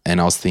night, and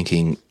I was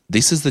thinking,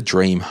 this is the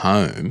dream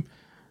home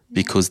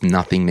because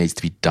nothing needs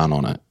to be done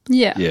on it.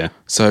 Yeah. Yeah.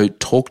 So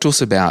talk to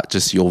us about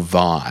just your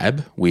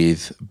vibe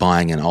with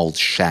buying an old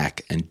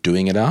shack and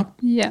doing it up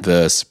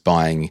versus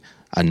buying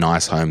a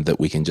nice home that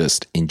we can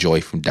just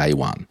enjoy from day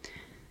one.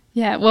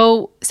 Yeah,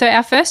 well, so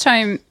our first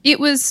home,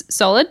 it was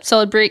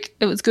solid brick.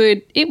 It was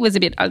good. It was a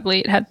bit ugly.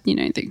 It had,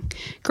 the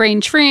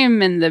green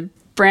trim and the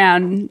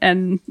brown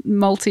and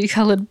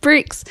multicoloured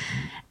bricks.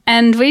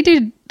 And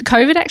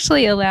COVID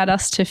actually allowed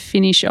us to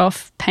finish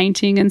off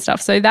painting and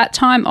stuff. So that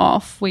time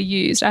off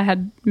I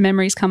had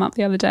memories come up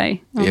the other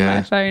day on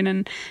my phone,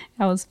 and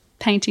I was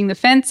painting the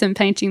fence and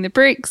painting the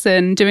bricks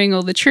and doing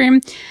all the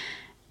trim.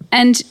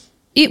 And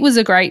it was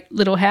a great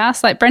little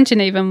house. Like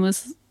Brenton even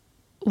was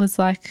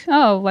like,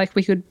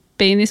 we could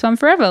be in this one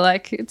forever.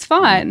 Like, it's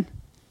fine.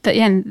 But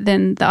yeah, and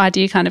then the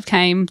idea kind of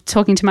came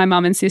talking to my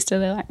mum and sister.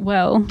 They're like,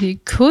 well, you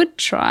could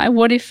try.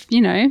 What if,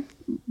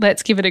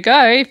 let's give it a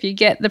go. If you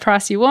get the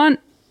price you want,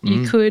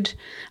 you could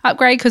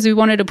upgrade, because we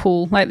wanted a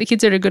pool. Like, the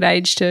kids are at a good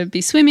age to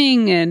be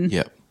swimming.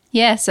 And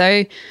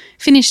so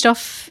finished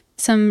off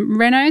some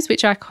renos,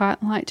 which I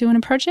quite like doing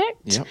a project.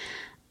 Yep.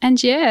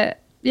 And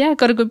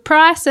got a good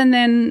price. And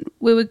then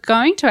we were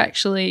going to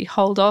actually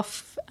hold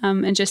off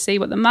and just see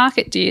what the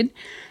market did.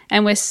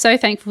 And we're so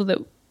thankful that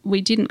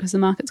we didn't, because the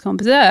market's gone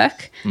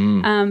berserk.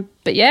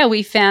 But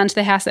we found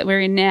the house that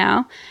we're in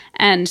now,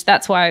 and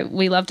that's why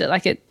we loved it.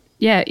 Like,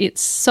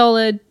 it's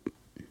solid,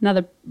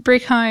 another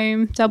brick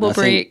home, double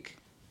brick.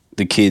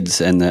 The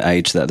kids and the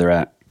age that they're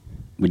at,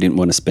 we didn't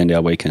want to spend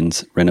our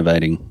weekends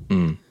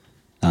renovating.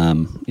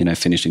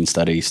 Finishing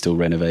study, still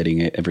renovating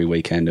it every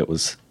weekend.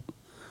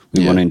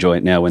 We want to enjoy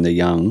it now when they're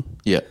young.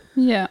 Yeah.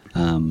 Yeah.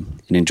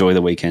 And enjoy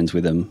the weekends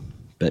with them.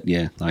 But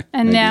And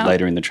maybe now-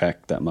 later in the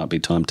track, that might be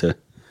time to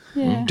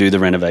do the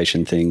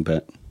renovation thing.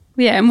 But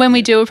and when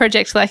we do a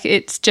project, like,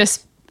 it's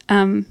just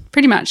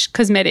pretty much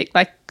cosmetic.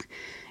 Like,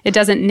 it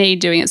doesn't need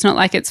doing. It's not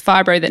like it's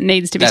fibro that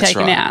needs to be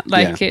taken out.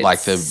 Like,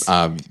 it's,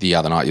 like the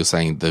other night, you're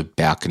saying the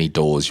balcony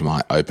doors you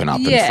might open up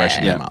and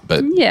freshen them up,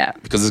 but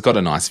because it's got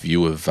a nice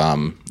view of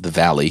the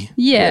valley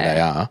where they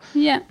are.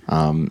 Yeah.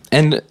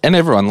 And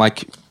everyone,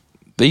 like,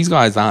 these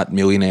guys aren't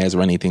millionaires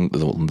or anything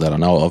that I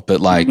know of,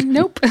 but like,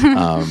 Nope.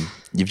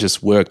 you've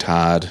just worked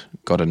hard,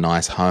 got a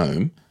nice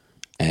home,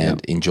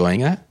 and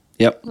enjoying it.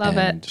 Yep. Love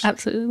And it.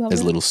 Absolutely love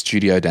There's it. a little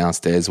studio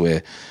downstairs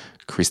where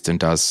Kristen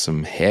does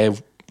some hair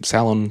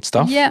salon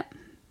stuff. Yeah.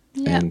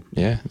 And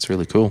yeah, it's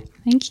really cool.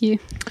 Thank you.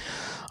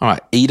 All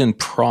right. Eden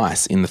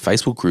Price in the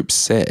Facebook group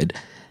said,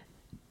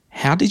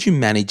 how did you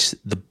manage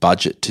the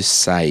budget to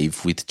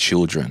save with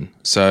children?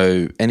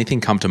 So anything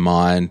come to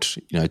mind,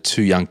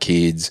 2 young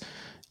kids,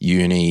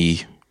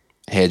 uni,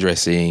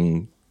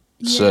 hairdressing,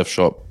 surf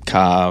shop,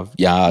 car,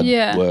 yard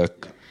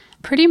work.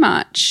 Pretty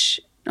much.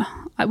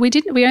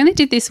 We only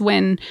did this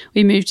when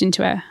we moved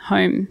into our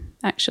home,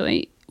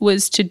 actually,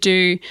 was to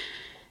do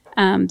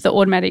the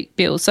automatic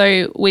bill.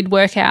 So we'd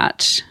work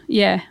out,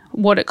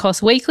 what it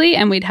costs weekly,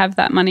 and we'd have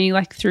that money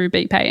like through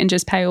BPay and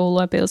just pay all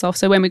our bills off.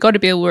 So when we got a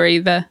bill, we're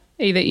either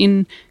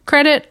in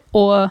credit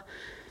or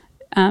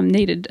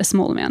needed a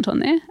small amount on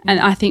there. And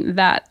I think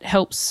that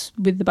helps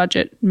with the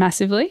budget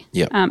massively.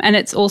 Yep. And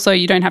it's also,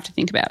 you don't have to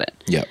think about it.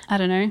 Yep. I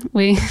don't know.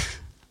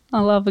 I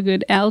love a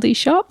good Aldi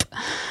shop.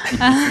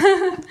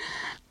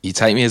 You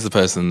take me as the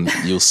person,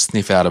 you'll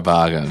sniff out a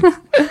bargain.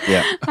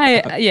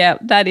 Yeah.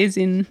 That is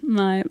in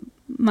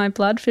my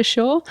blood for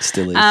sure.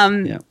 Still is.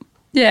 Yeah.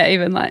 Yeah,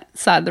 even like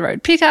side of the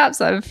road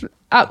pickups. I've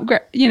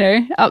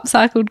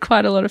upcycled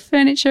quite a lot of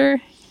furniture.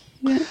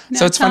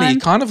 So it's funny, you're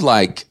kind of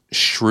like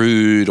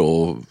shrewd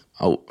or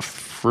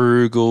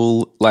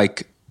frugal,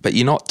 but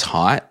you're not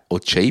tight or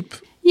cheap.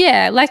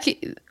 Yeah,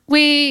 like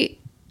we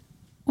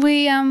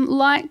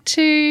like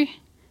to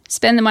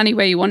spend the money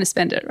where you want to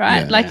spend it,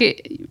 right?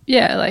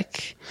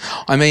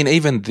 I mean,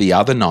 even the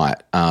other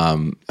night,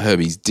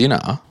 Herbie's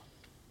dinner,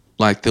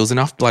 there was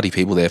enough bloody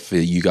people there for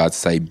you guys to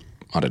say,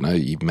 I don't know,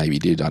 you maybe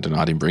did, I don't know,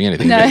 I didn't bring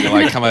anything. No.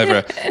 But, come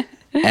over.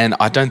 And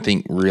I don't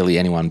think really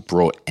anyone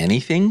brought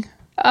anything.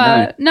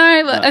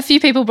 No, a few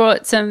people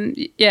brought some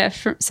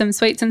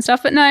sweets and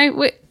stuff, but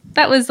no,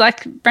 that was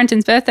like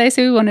Brenton's birthday,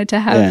 so we wanted to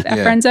have our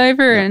friends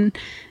over and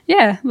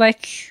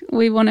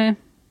we want to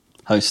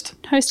Host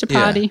a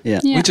party. Yeah.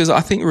 Which is,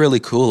 I think, really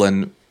cool.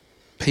 And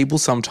people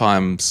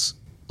sometimes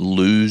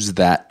lose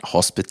that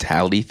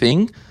hospitality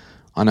thing.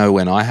 I know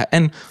when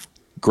and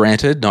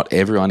granted, not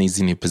everyone is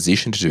in a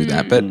position to do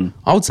that, but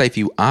I would say if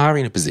you are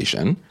in a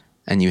position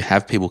and you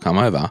have people come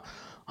over,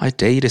 I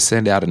dare you to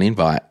send out an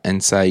invite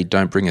and say,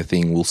 don't bring a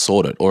thing, we'll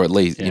sort it. Or at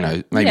least,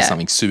 maybe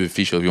something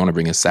superficial if you want to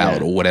bring a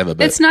salad or whatever.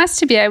 But it's nice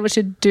to be able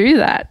to do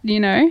that,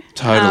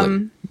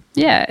 Totally.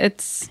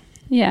 It's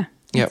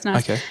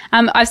nice. Okay.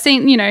 I've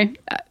seen,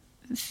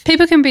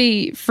 people can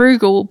be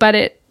frugal,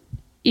 but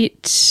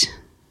it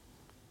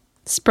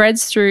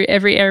spreads through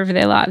every area of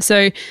their lives.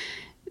 So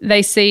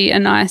they see a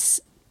nice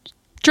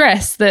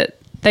dress that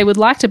they would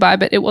like to buy,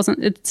 but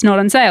it's not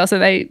on sale. So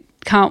they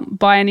can't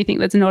buy anything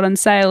that's not on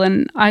sale.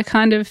 And I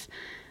kind of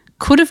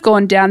could have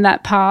gone down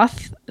that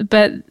path,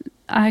 but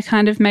I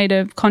kind of made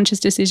a conscious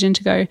decision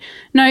to go,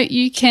 no,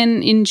 you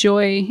can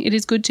enjoy, it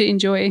is good to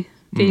enjoy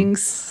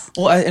things.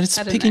 Well, and it's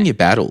picking your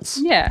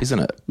battles, isn't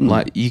it?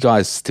 You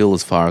guys still,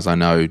 as far as I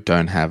know,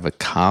 don't have a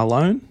car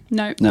loan.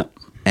 No.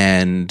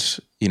 And,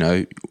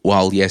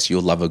 while, yes,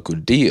 you'll love a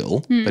good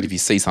deal, but if you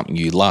see something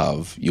you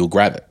love, you'll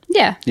grab it.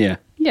 Yeah. Yeah.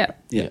 Yeah.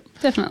 Yeah.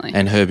 Definitely.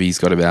 And Herbie's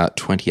got about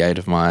 28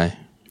 of my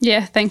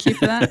thank you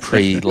for that.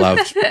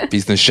 pre-loved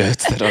business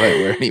shirts that I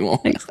don't wear anymore.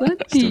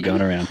 Excellent. Still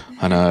going around.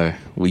 I know.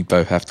 We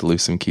both have to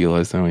lose some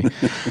kilos, don't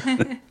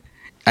we?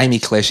 Amy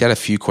Claire, she had a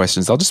few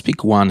questions. I'll just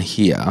pick one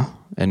here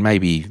and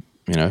maybe,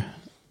 I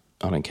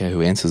don't care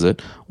who answers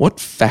it. What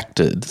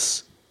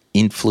factors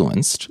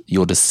influenced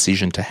your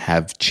decision to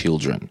have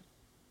children?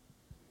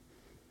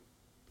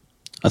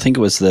 I think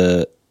it was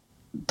the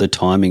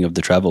timing of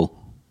the travel.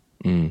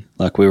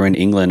 Like we were in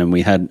England and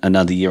we had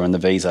another year on the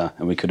visa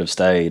and we could have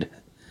stayed,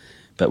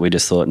 but we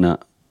just thought, no,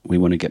 we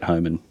want to get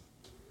home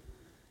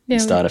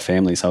and start a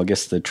family. So I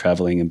guess the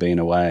traveling and being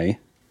away.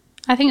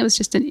 I think it was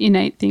just an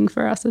innate thing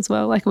for us as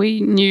well. Like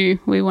we knew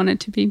we wanted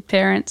to be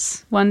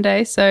parents one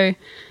day. So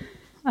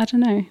I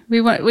don't know.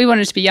 We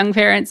wanted to be young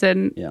parents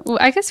and well,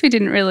 I guess we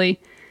didn't really.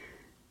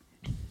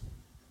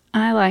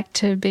 I like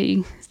to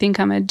think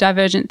I'm a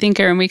divergent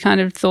thinker, and we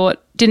kind of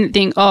didn't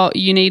think, oh,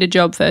 you need a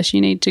job first.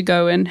 You need to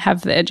go and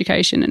have the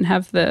education and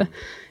have the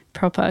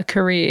proper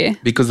career.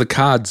 Because the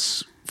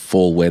cards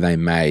fall where they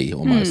may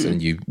almost,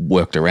 and you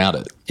worked around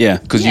it. Yeah.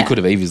 Because you could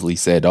have easily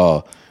said,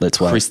 oh, let's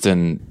wait.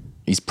 Kristen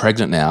is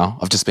pregnant now.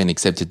 I've just been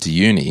accepted to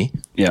uni.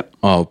 Yeah.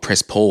 Oh,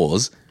 press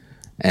pause.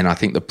 And I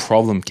think the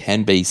problem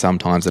can be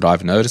sometimes that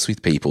I've noticed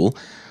with people,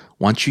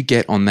 once you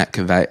get on that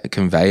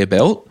conveyor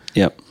belt,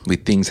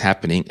 with things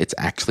happening, it's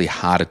actually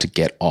harder to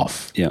get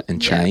off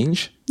and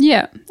change.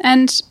 Yeah.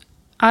 And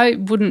I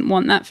wouldn't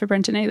want that for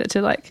Brenton either,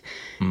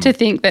 to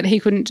think that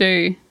he couldn't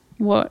do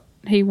what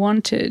he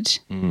wanted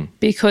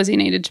because he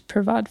needed to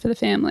provide for the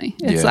family.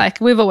 It's like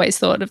we've always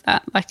thought of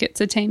that. Like it's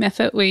a team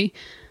effort. We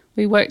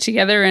work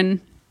together and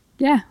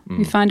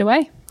we find a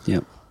way.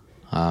 Yeah.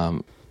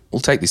 We'll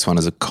take this one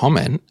as a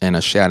comment and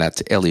a shout out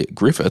to Elliot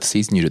Griffiths.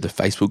 He's new to the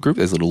Facebook group.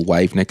 There's a little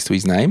wave next to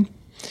his name.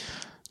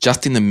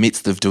 Just in the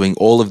midst of doing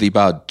all of the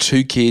above,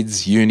 2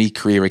 kids, uni,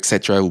 career,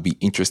 etc., will be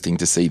interesting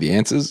to see the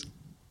answers.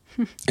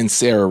 And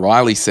Sarah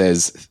Riley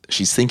says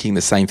she's thinking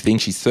the same thing.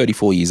 She's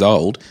 34 years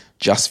old,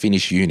 just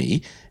finished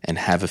uni, and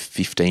have a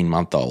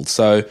 15-month-old.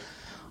 So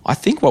I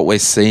think what we're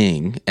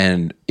seeing,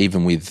 and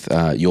even with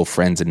your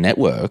friends and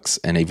networks,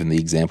 and even the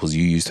examples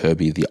you used,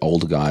 Herbie, the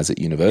older guys at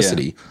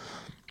university,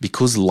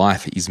 because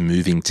life is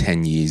moving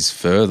 10 years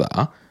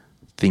further,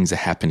 things are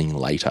happening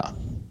later.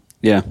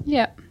 Yeah.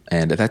 Yeah.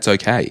 And that's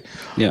okay.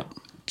 Yeah.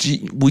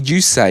 Would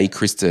you say,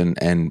 Kristen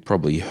and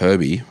probably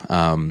Herbie,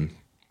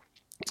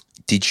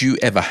 did you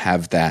ever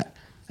have that?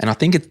 And I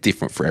think it's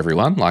different for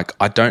everyone. Like,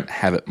 I don't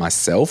have it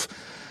myself.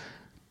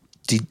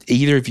 Did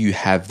either of you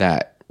have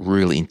that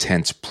really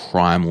intense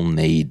primal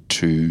need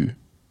to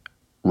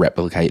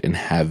replicate and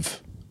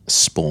have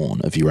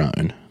spawn of your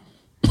own?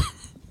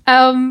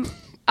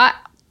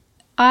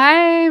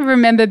 I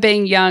remember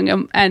being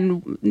young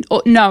and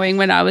knowing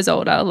when I was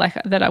older, like,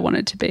 that I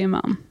wanted to be a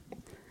mum.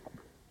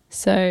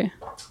 So,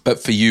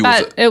 but for you,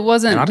 but it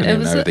wasn't. I don't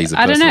even know if these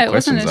are I don't know.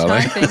 personal It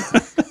wasn't a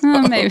questions,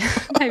 strong thing.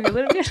 Maybe a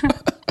little bit.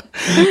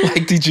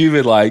 Like, did you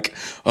be like,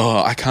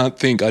 oh, I can't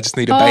think, I just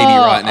need a baby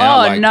right now? Oh,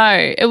 like,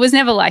 no. It was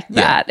never like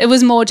that. It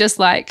was more just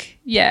like,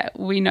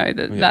 we know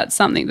that that's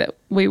something that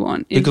we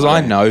want. Because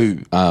I know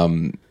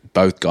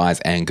both guys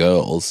and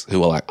girls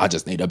who are like, I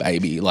just need a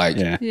baby. Like,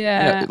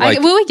 Yeah. like,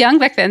 we were young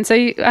back then, so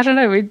I don't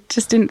know. We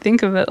just didn't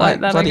think of it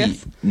like that, I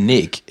guess.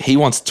 Nick, he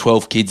wants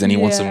 12 kids and he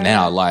wants them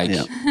now. Like,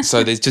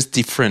 so there's just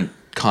different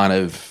kind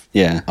of,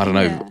 I don't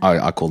know,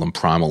 I call them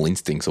primal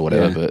instincts or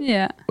whatever.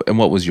 But and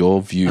what was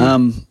your view?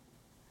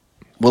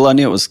 Well, I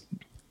knew it was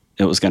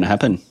going to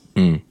happen.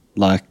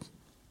 Like,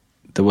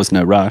 there was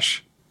no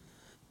rush.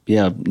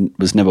 Yeah, I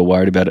was never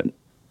worried about it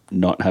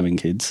not having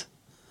kids.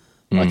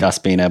 Like, us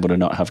being able to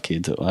not have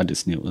kids, I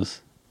just knew it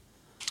was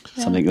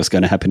something that was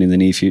going to happen in the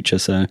near future.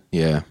 So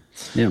yeah.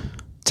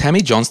 Tammy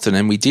Tammy Johnston,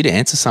 and we did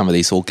answer some of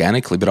these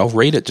organically, but I'll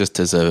read it just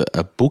as a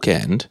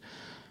bookend.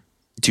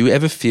 Do you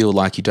ever feel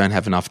like you don't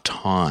have enough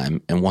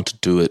time and want to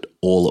do it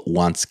all at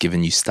once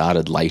given you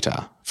started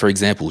later? For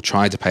example,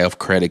 trying to pay off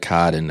credit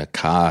card and a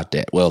car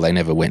debt. Well, they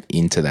never went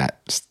into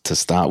that to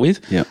start with.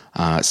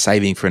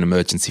 Saving for an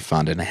emergency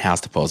fund and a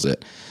house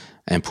deposit,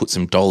 and put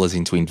some dollars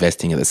into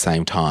investing at the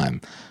same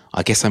time.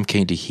 I guess I'm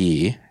keen to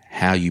hear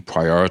how you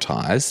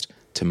prioritised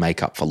to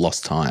make up for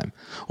lost time.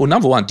 Well,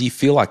 number one, do you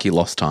feel like you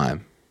lost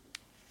time?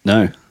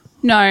 No.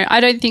 No, I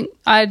don't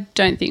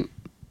think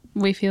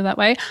we feel that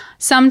way.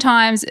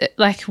 Sometimes,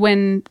 like,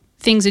 when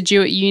things are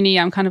due at uni,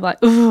 I'm kind of like,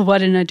 oh, why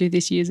didn't I do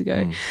this years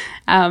ago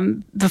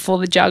before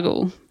the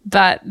juggle?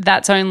 But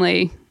that's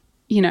only,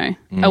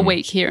 a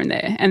week here and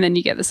there, and then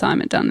you get the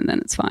assignment done and then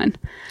it's fine.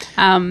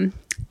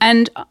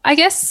 And I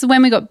guess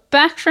when we got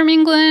back from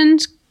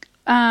England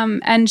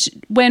and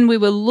when we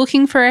were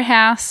looking for a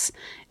house,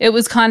 it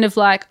was kind of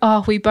like,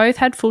 oh, we both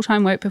had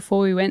full-time work before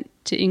we went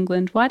to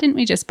England. Why didn't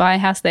we just buy a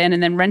house then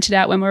and then rent it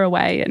out when we're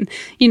away? And,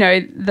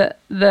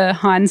 the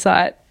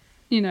hindsight,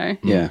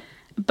 Yeah.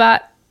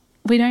 But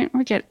we don't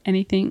regret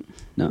anything,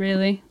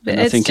 really. And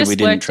I think if we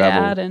didn't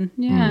travel,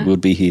 we'd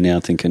be here now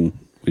thinking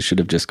we should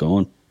have just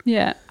gone.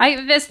 Yeah.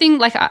 There's things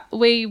like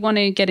we want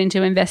to get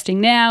into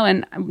investing now,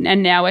 and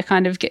now we're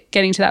kind of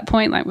getting to that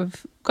point. Like,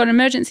 we've got an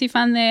emergency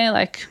fund there.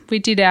 Like, we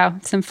did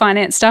some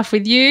finance stuff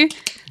with you.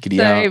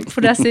 Giddy up.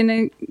 Put us in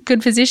a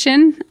good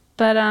position.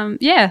 But,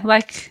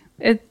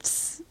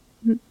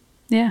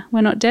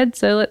 we're not dead,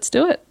 so let's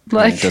do it.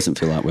 Like, it doesn't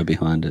feel like we're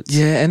behind it.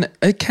 Yeah, and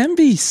it can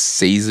be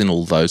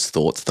seasonal, those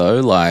thoughts,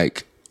 though.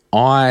 Like,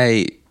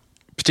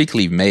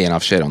 particularly me, and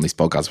I've shared on this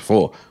podcast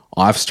before,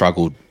 I've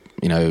struggled,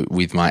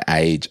 with my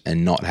age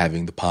and not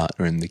having the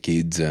partner and the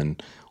kids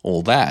and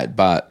all that.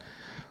 But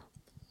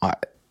I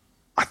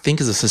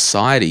think as a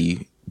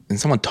society, and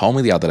someone told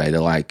me the other day,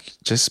 they're like,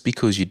 just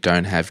because you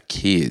don't have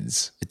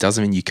kids, it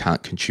doesn't mean you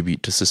can't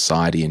contribute to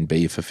society and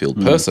be a fulfilled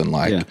person.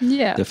 Like,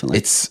 yeah, definitely.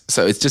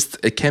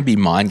 It can be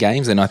mind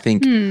games. And I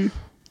think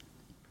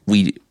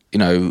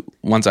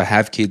once I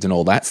have kids and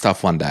all that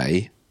stuff one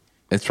day,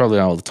 it's probably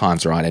all the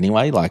time's right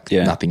anyway. Like,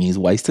 nothing is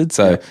wasted.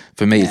 So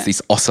for me, it's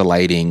this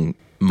oscillating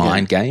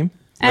mind game.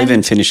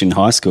 Even finishing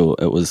high school,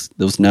 there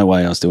was no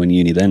way I was doing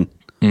uni then.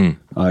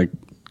 I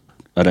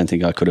don't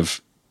think I could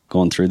have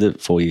gone through the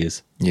 4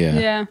 years.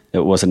 Yeah.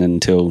 It wasn't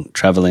until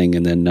traveling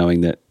and then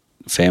knowing that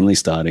family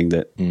starting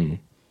that and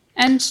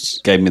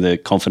gave me the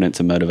confidence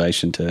and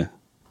motivation to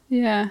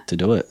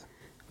do it.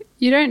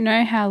 You don't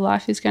know how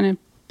life is going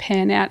to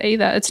pan out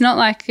either. It's not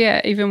like,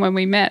 even when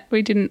we met,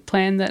 we didn't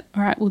plan that,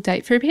 all right, we'll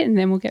date for a bit and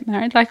then we'll get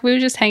married. Like, we were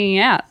just hanging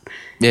out.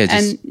 Yeah,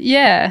 just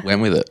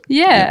went with it.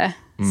 Yeah.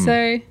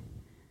 So.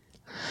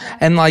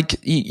 And, like,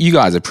 you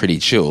guys are pretty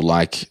chill.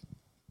 Like,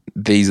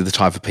 these are the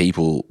type of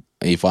people,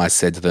 if I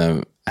said to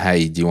them,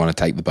 hey, do you want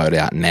to take the boat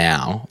out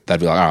now? They'd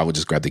be like, all right, we'll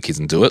just grab the kids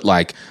and do it.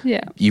 Like,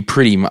 you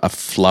pretty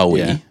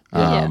flowy,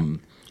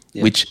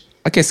 which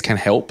I guess can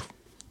help.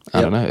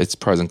 I don't know. It's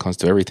pros and cons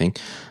to everything.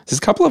 There's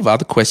a couple of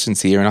other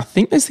questions here, and I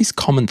think there's this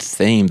common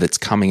theme that's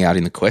coming out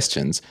in the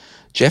questions.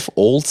 Jeff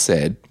Auld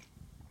said,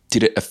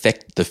 did it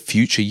affect the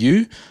future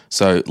you?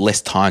 So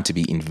less time to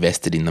be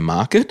invested in the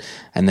market.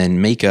 And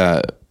then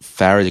Mika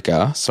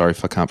Faragher, sorry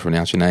if I can't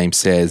pronounce your name,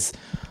 says,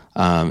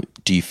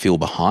 Do you feel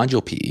behind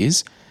your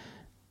peers?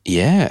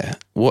 Yeah.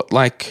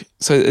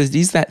 So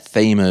is that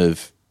theme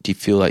of, do you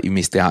feel like you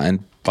missed out?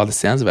 And by the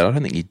sounds of it, I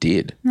don't think you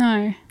did.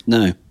 No.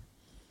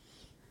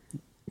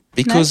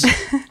 Because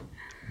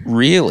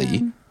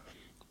really,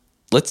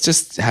 let's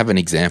just have an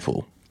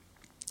example.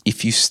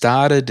 If you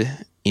started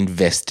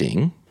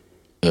investing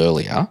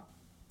earlier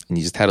and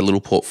you just had a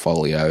little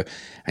portfolio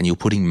and you're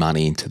putting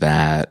money into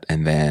that,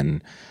 and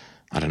then,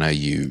 I don't know,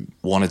 you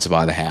wanted to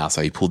buy the house,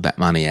 or you pulled that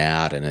money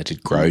out and it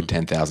had grown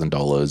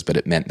 $10,000, but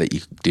it meant that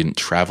you didn't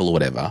travel or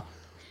whatever.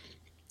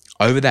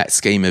 Over that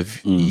scheme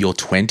of your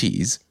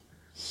 20s,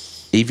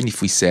 even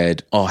if we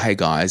said, oh, hey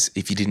guys,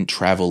 if you didn't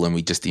travel and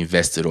we just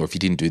invested, or if you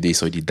didn't do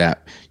this or did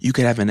that, you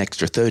could have an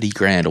extra 30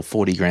 grand or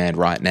 40 grand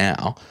right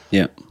now.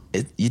 Yeah.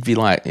 You'd be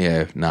like,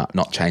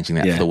 not changing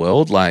that for the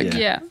world. Like,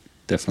 Yeah.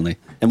 Definitely.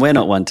 And we're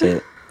not one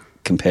to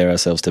compare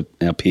ourselves to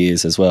our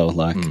peers as well.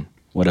 Like,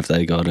 what have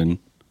they got? And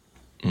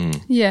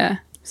Yeah.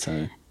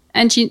 so.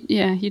 And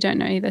you don't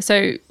know either.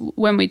 So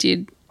when we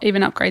did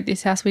even upgrade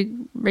this house, we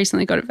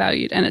recently got it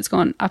valued and it's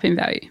gone up in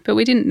value. But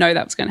we didn't know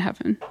that was going to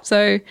happen.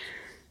 So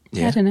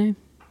yeah. I don't know.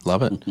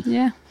 Love it.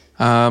 Yeah.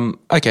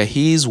 Okay,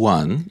 here's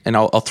one, and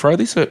I'll throw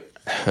this at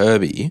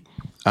Herbie.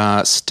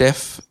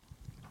 Steph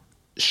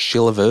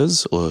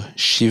Shilivers or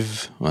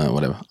Shiv,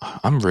 whatever.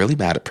 I'm really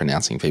bad at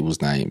pronouncing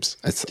people's names.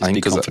 I think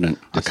be confident.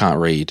 I can't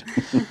read.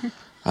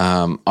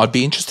 I'd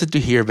be interested to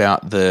hear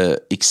about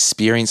the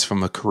experience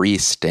from a career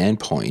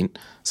standpoint.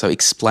 So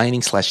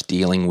explaining /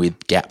 dealing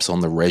with gaps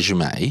on the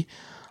resume,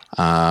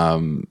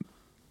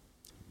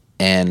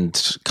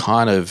 and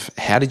kind of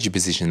how did you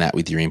position that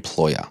with your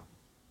employer?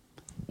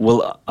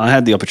 Well, I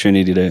had the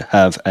opportunity to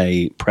have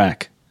a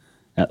prac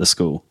at the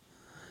school.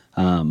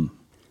 And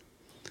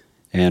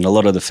a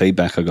lot of the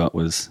feedback I got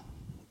was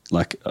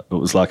like, it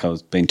was like I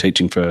was been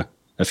teaching for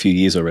a few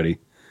years already.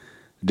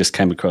 I just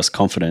came across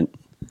confident,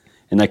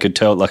 and they could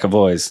tell, like, I've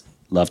always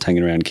loved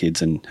hanging around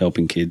kids and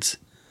helping kids.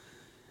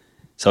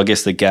 So I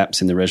guess the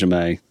gaps in the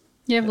resume.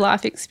 You have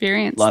life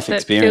experience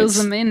that fills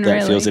them in, that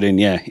really. fills it in,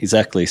 yeah,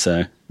 exactly.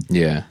 So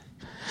Yeah.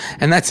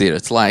 And that's it.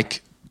 It's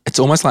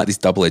almost like this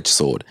double-edged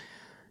sword.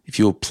 If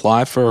you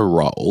apply for a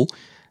role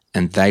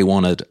and they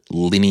wanted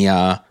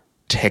linear,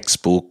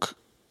 textbook,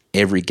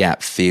 every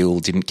gap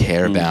filled, didn't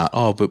care about,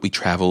 but we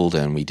travelled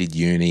and we did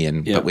uni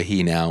but we're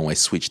here now and we're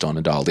switched on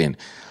and dialed in.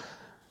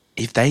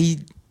 If they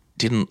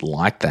didn't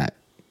like that,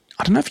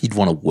 I don't know if you'd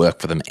want to work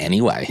for them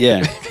anyway.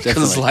 Yeah,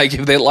 because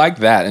if they're like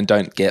that and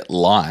don't get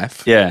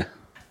life. yeah.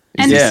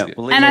 And,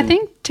 Well, and I even-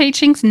 think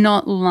teaching's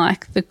not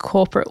like the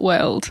corporate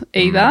world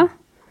either.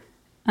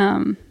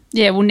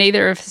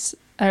 Neither of us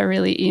are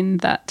really in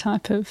that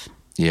type of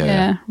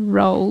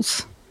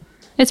roles.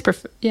 It's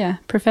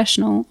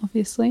professional,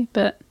 obviously,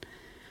 but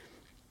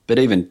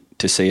even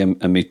to see a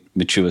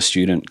mature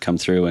student come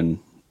through and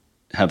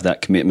have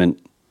that commitment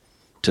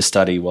to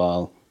study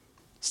while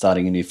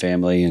starting a new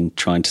family and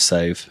trying to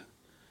save,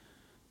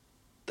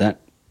 that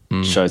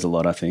shows a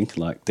lot, I think.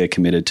 Like, they're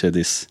committed to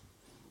this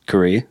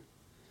career.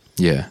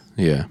 Yeah.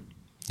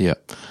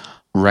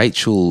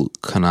 Rachel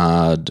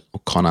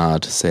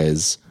Conard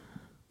says,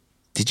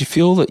 did you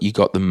feel that you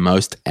got the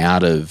most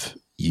out of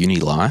uni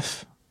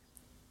life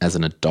as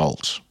an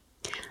adult?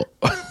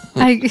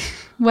 I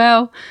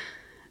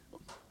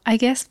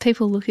guess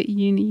people look at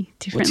uni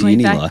differently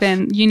uni back life?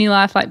 then. Uni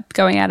life, like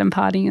going out and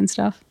partying and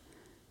stuff.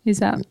 Is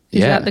that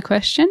the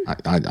question?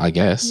 I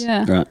guess.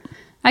 Yeah. Right.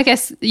 I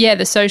guess,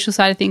 the social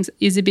side of things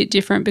is a bit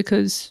different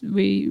because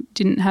we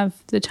didn't have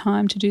the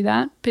time to do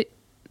that. But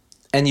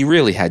And you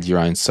really had your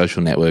own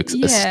social networks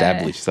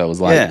established. So it was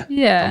like,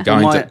 yeah. I'm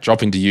going to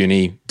drop into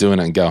uni, doing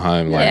it and go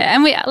home.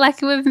 And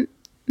we've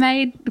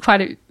made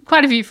quite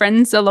a few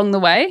friends along the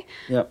way.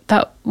 Yep.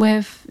 But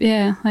we've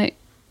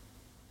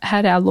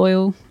had our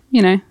loyal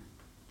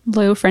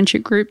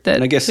friendship group that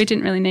And I guess, we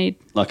didn't really need.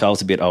 like, I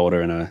was a bit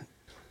older and I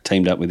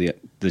teamed up with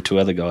the two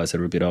other guys that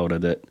are a bit older,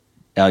 that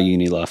our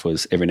uni life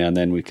was every now and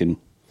then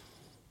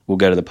we'll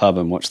go to the pub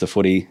and watch the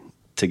footy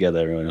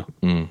together,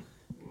 or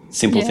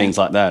simple things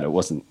like that. It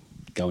wasn't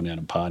going out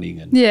and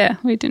partying. And Yeah,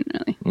 we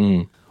didn't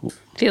really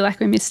feel like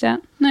we missed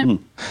out. No.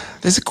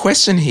 There's a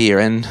question here,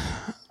 and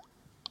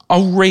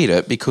I'll read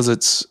it because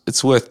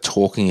it's worth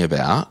talking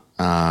about.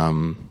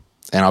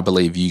 And I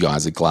believe you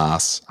guys are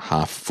glass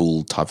half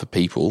full type of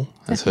people,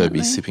 as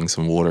Herbie's sipping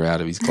some water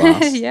out of his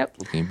glass. Yep.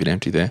 Looking a bit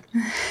empty there.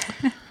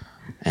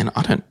 And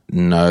I don't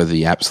know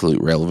the absolute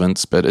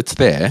relevance, but it's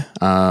there.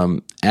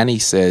 Annie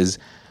says,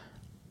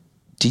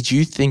 did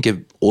you think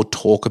of or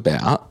talk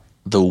about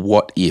the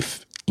what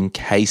if in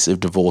case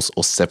of divorce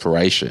or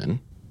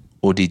separation,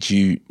 or did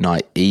you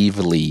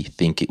naively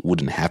think it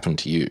wouldn't happen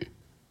to you?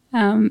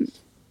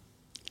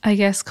 I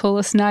guess call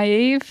us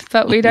naive,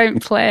 but we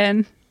don't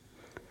plan.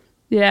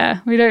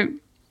 Yeah, we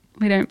don't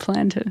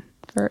plan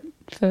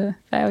for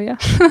failure,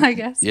 I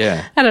guess.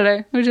 Yeah. I don't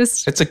know.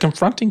 It's a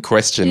confronting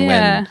question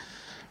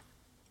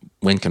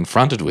when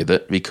confronted with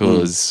it,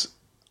 because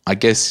I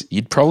guess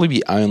you'd probably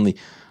be I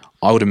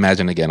would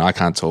imagine, again, I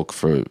can't talk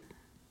for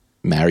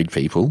married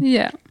people.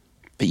 Yeah.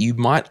 But you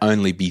might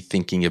only be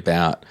thinking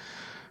about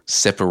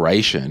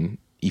separation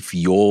if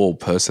you're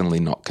personally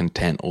not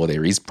content or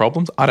there is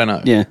problems. I don't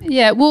know. Yeah.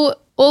 Yeah. Well,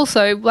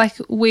 also, like,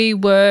 we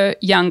were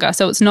younger,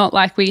 so it's not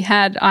like I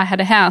had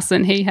a house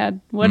and he had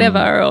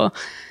whatever, or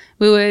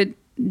we were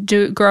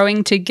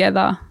growing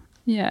together.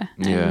 Yeah.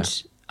 Yeah.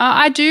 And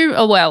I do.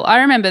 Oh, well, I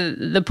remember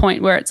the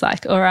point where it's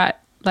like, all right,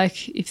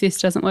 like, if this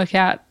doesn't work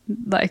out,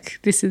 like,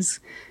 this is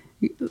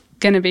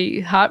going to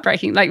be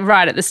heartbreaking. Like,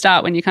 right at the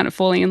start when you're kind of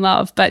falling in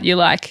love, but you're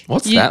like,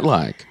 What's that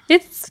like?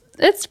 It's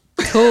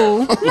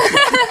cool.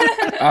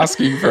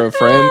 Asking for a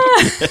friend.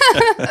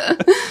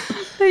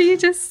 So you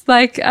just,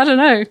 like, I don't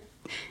know.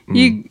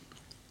 And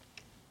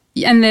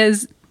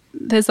there's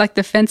like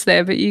the fence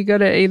there, but you got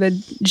to either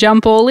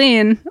jump all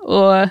in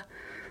or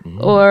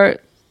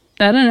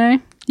I don't know.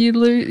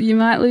 You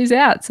might lose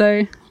out.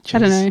 So I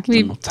don't know. I'll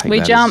take We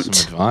that as jumped.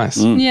 some advice.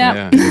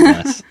 Yeah.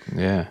 Nice.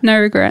 Yeah. No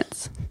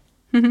regrets.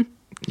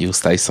 You'll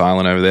stay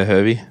silent over there,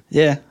 Herbie?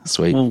 Yeah.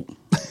 Sweet. Well,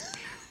 I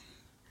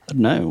don't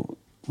know.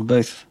 We're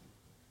both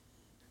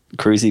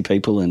cruisy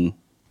people, and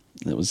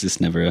it was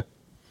just never a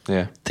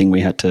Yeah. thing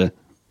we had to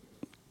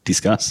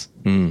discuss.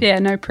 Yeah.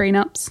 No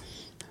prenups.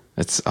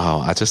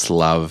 I just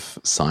love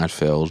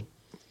Seinfeld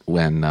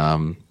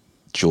when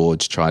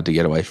George tried to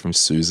get away from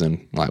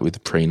Susan, like with the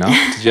prenup.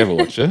 Did you ever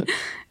watch it?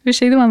 Was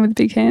she the one with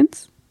big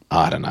hands?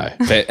 I don't know.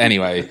 But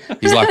anyway,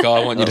 he's like,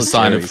 I want you to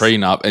sign a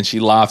prenup. And she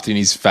laughed in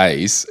his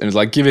face and was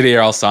like, give it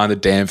here, I'll sign the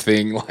damn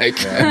thing.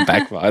 Like, and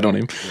backfired on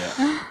him.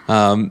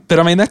 Yeah. But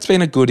I mean, that's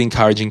been a good,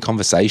 encouraging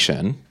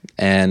conversation.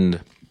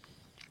 And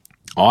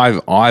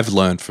I've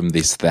learned from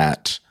this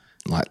that,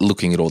 like,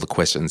 looking at all the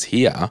questions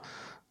here,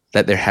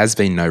 that there has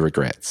been no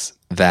regrets,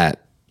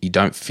 that you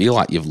don't feel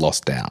like you've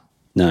lost out.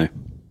 No.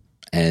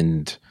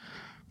 And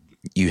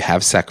you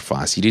have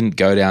sacrificed. You didn't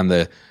go down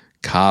the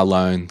car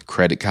loan,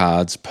 credit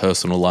cards,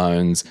 personal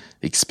loans,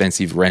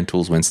 expensive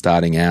rentals when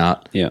starting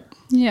out. Yeah.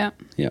 Yeah.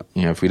 Yeah.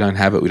 You know, if we don't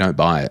have it, we don't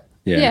buy it.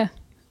 Yeah. Yeah.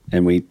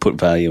 And we put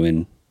value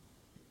in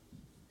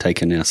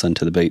taking our son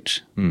to the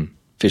beach,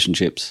 fish and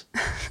chips.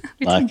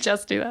 We Like- didn't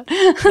just do that.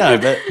 No,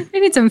 but We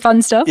did some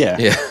fun stuff. yeah.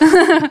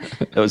 Yeah.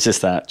 It was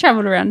just that.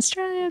 Travelled around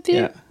Australia a bit.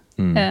 Yeah.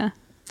 Yeah.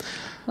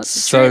 Lots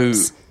of So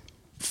trips.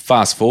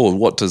 fast forward,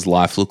 what does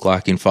life look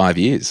like in 5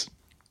 years?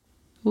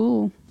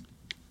 Ooh.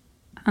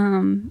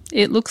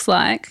 It looks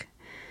like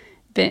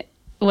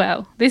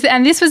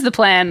this was the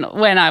plan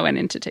when I went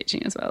into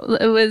teaching as well.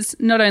 It was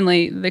not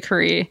only the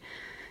career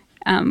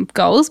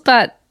goals,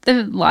 but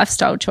the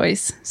lifestyle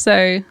choice.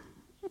 So,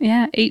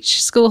 yeah,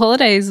 each school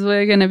holidays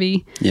we're going to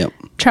be Yep.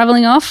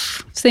 traveling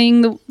off,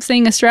 seeing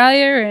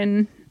Australia,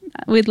 and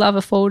we'd love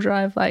a fall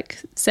drive, like,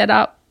 set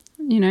up,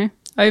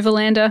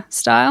 overlander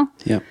style.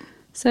 Yep.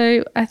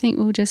 So I think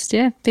we'll just,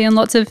 be on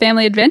lots of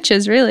family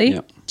adventures, really,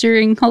 Yep.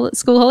 during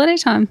school holiday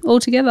time, all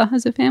together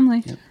as a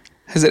family. Yep.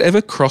 Has it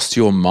ever crossed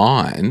your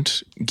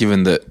mind,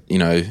 given that,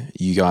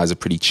 you guys are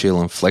pretty chill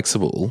and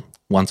flexible,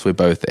 once we're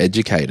both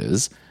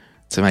educators,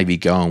 to maybe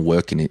go and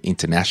work in an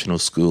international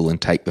school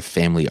and take the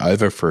family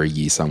over for a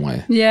year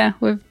somewhere? Yeah,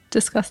 we've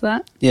discussed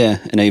that. Yeah.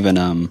 And even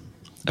a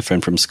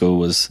friend from school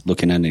was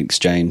looking at an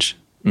exchange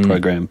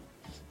program,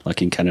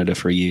 like in Canada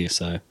for a year.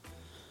 So,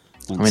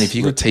 I mean, if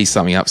you could tee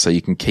something up so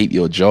you can keep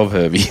your job,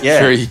 Herbie, Yeah.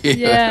 for a year.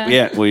 Yeah.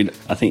 yeah,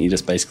 I think you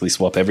just basically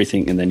swap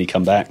everything and then you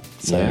come back.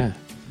 So, Yeah.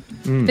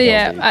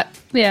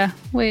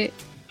 But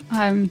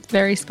I'm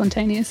very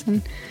spontaneous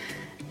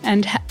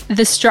and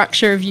the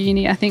structure of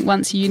uni. I think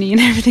once uni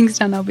and everything's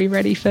done, I'll be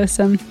ready for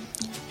some,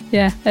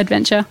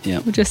 adventure. Yeah.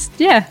 We'll just,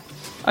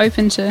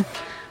 open to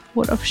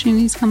what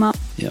opportunities come up.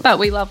 Yeah. But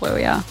we love where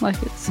we are.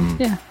 Like, it's,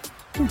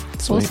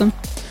 it's Sweet. awesome.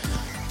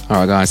 All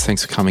right, guys,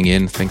 thanks for coming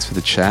in. Thanks for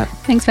the chat.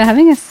 Thanks for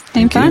having us.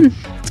 Been fun.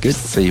 It's good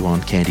to see you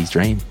on Candy's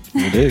Dream.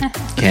 we'll do.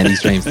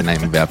 Candy's Dream's the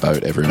name of our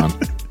boat, everyone.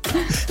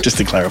 Just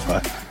to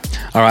clarify.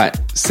 All right,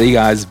 see you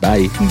guys.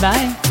 Bye.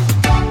 Bye.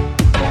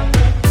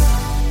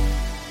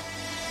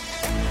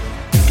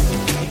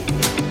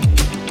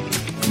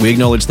 We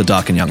acknowledge the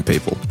Darkin young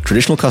people,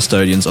 traditional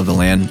custodians of the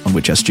land on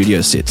which our studio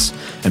sits,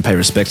 and pay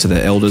respect to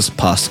their elders,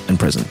 past and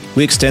present.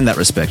 We extend that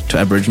respect to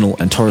Aboriginal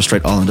and Torres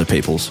Strait Islander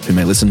peoples who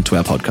may listen to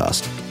our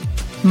podcast.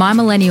 My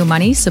Millennial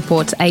Money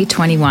supports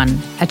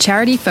A21, a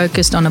charity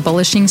focused on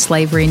abolishing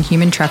slavery and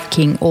human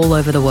trafficking all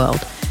over the world.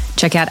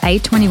 Check out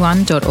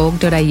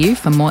a21.org.au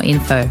for more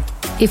info.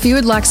 If you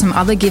would like some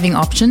other giving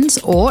options,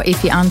 or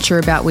if you're unsure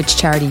about which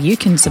charity you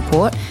can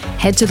support,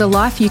 head to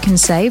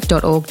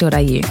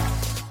thelifeyoucansave.org.au.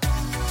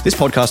 This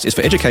podcast is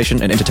for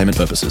education and entertainment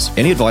purposes.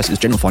 Any advice is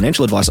general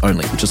financial advice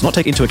only, which does not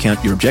take into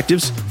account your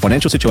objectives,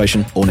 financial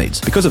situation, or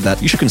needs. Because of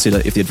that, you should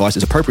consider if the advice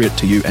is appropriate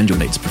to you and your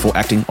needs before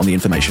acting on the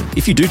information.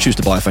 If you do choose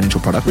to buy a financial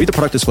product, read the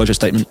product disclosure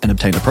statement and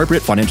obtain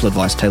appropriate financial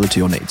advice tailored to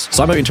your needs.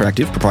 Cymo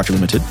Interactive Proprietary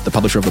Limited, the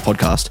publisher of the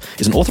podcast,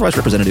 is an authorised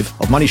representative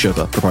of Money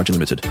Sherpa Proprietary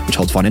Limited, which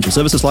holds financial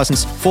services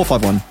license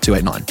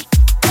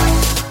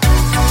 451289.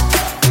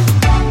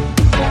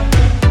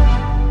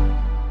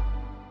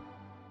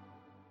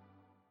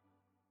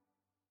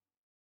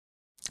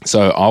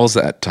 So I was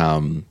at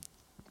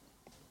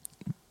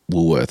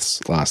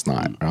Woolworths last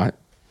night, right?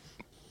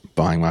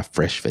 Buying my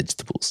fresh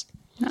vegetables.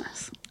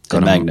 Nice.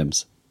 The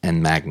Magnums.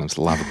 and Magnums.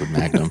 Love a good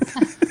Magnum.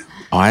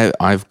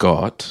 I've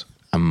got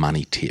a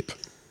money tip.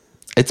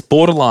 It's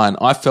borderline.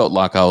 I felt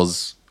like I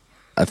was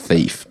a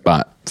thief,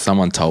 but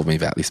someone told me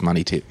about this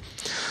money tip.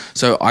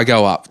 So I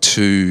go up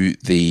to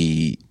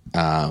the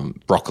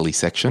broccoli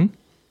section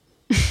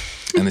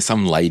and there's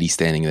some lady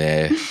standing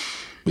there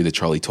with a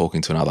trolley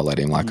talking to another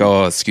lady. I'm like,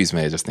 oh, excuse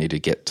me, I just need to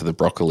get to the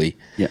broccoli.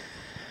 Yeah.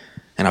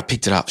 And I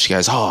picked it up. She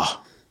goes,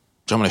 oh,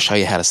 do you want me to show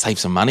you how to save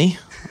some money?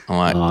 I'm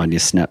like, Oh, and you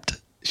snapped.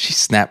 she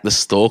snapped the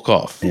stalk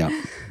off. Yeah.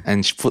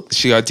 And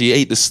she goes, do you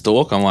eat the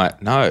stalk? I'm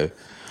like, no.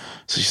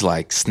 So she's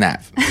like,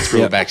 snap.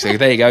 Threw it back. She's like,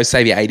 there you go,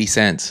 save you 80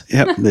 cents.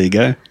 Yep, there you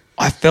go.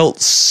 I felt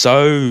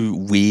so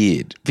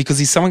weird because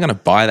is someone going to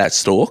buy that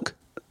stalk?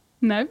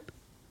 No.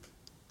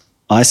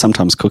 I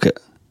sometimes cook it.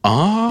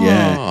 Oh.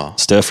 Yeah.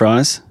 Stir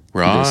fries.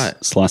 Right.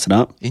 Just slice it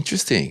up.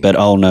 Interesting. But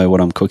I'll know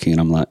what I'm cooking and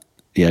I'm like,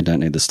 yeah, I don't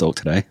need the stalk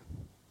today.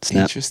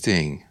 Snap.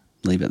 Interesting.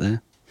 Leave it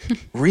there.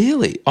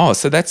 Really? Oh,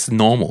 so that's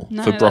normal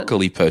for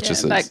broccoli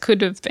purchases. Yeah, that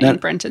could have been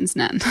Brenton's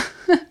nan.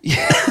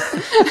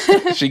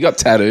 She got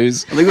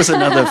tattoos. I think it was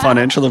another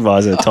financial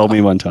advisor told me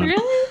one time.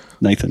 Really?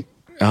 Nathan.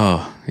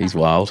 Oh, he's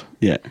wild.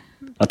 Yeah.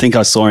 I think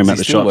I saw him at Is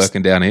the he still shops.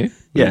 working down here?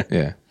 Yeah.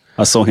 Yeah.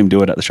 I saw him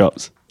do it at the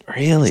shops.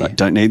 Really? Like,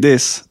 don't need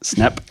this.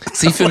 Snap.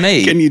 See, for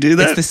me, Can you do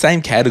that? It's the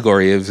same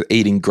category of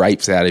eating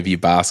grapes out of your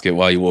basket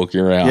while you're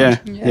walking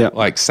around. Yeah.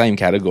 Like same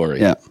category.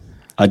 Yeah.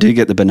 I do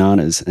get the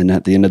bananas, and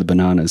at the end of the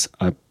bananas,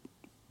 I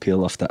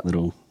peel off that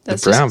little,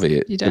 That's brown just-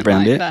 bit. You don't brown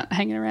like bit. that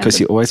hanging around. because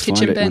the you always find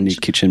kitchen it on bench. your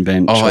kitchen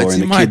bench Oh, or it's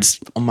in in the kids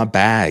on my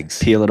bags.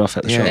 peel it off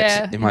at the Yeah. shops.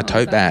 Yeah, in my I like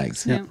tote that.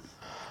 bags. Yeah.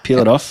 Peel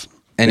it off.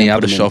 Any then put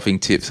other 'em in. shopping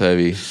tips,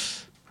 Herbie?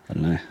 I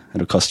don't know.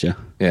 It'll cost you.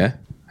 Yeah.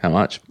 How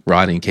much?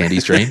 Riding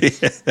Candy's Dream.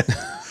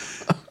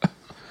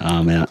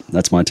 I'm out.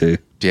 That's my two.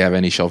 Do you have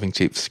any shopping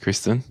tips,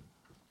 Kristen?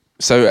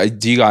 So,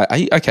 do you guys?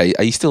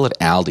 Are you still at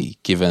Aldi?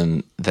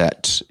 Given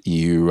that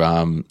you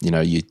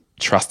you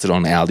trusted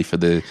on Aldi for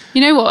the.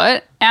 You know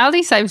what?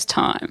 Aldi saves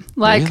time.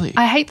 Like, Really?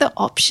 I hate the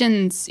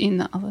options in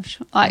the other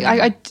shop. Like,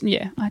 I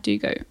do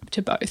go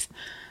to both.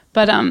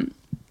 But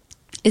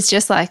it's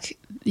just like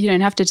you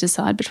don't have to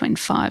decide between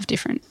 5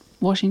 different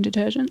washing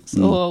detergents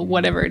or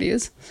whatever it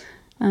is.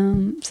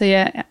 So,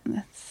 yeah,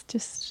 that's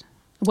just...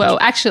 Well,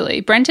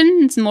 actually,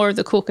 Brenton's more of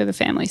the cook of the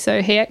family,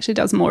 so he actually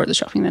does more of the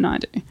shopping than I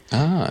do.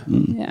 Ah.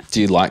 Yeah. Do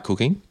you like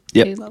cooking?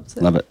 Yep. He loves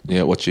it. Love it.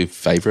 Yeah. What's your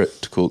favourite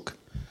to cook?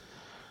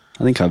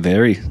 I think I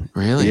vary.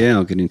 Really? Yeah,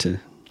 I'll get into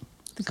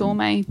The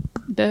gourmet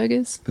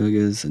burgers.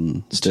 burgers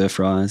and stir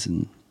fries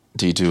and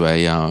Do you do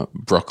a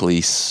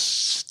broccoli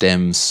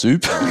stem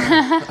soup?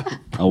 I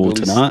will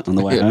tonight on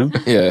the way home.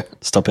 Yeah.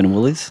 Stop in a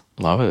Woolies.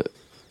 Love it.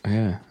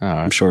 Yeah. All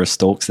right. I'm sure a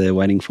stalk's there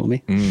waiting for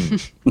me.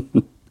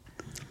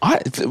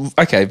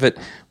 Okay, but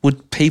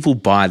would people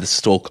buy the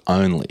stalk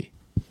only?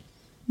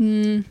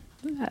 I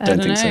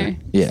Don't think so. know.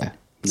 Yeah.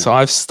 So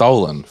I've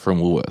stolen from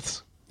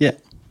Woolworths. Yeah.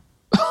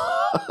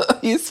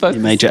 Yes, but You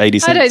made your 80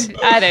 cents.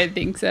 I don't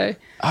think so.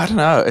 I don't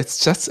know.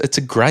 It's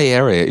a grey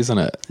area, isn't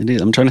it? It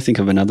is. I'm trying to think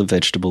of another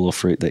vegetable or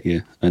fruit that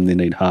you only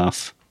need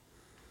half.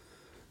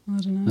 I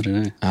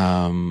don't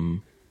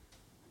know.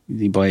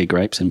 You buy your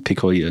grapes and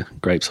pick all your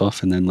grapes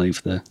off and then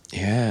leave the...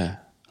 Yeah.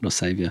 It'll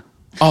save you.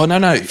 Oh no!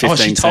 Oh, 15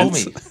 she told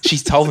me. cents.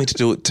 She's told me to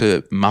do it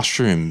to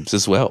mushrooms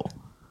as well.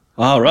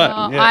 Oh, right.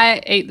 Oh, yeah.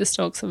 I eat the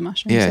stalks of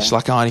mushrooms. Yeah, so. she's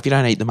like, oh, and if you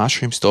don't eat the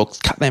mushroom stalks,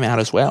 cut them out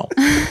as well.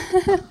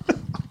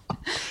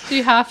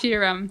 Do half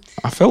your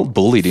I felt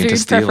bullied into food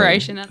stealing.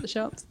 preparation at the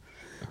shops.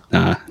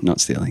 Nah,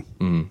 not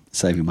stealing.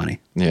 Save your money.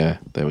 Yeah,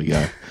 there we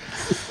go.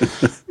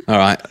 All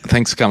right,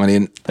 thanks for coming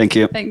in. Thank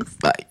you. Thanks.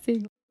 Bye. See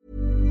you.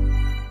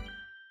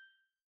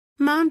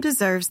 Mom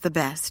deserves the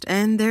best,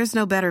 and there's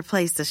no better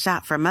place to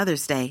shop for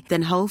Mother's Day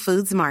than Whole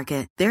Foods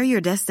Market. They're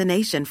your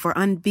destination for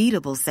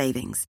unbeatable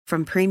savings,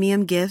 from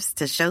premium gifts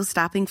to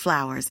show-stopping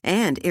flowers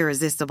and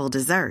irresistible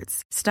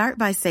desserts. Start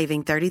by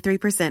saving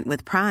 33%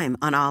 with Prime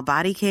on all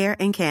body care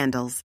and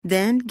candles.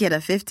 Then get a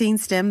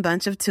 15-stem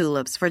bunch of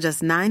tulips for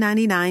just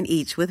 $9.99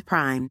 each with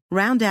Prime.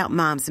 Round out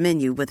Mom's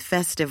menu with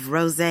festive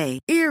rosé,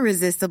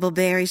 irresistible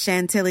berry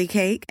chantilly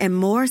cake, and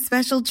more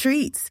special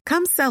treats.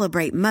 Come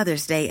celebrate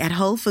Mother's Day at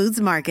Whole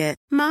Foods Market.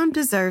 Mom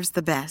deserves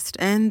the best,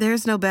 and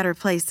there's no better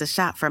place to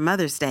shop for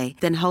Mother's Day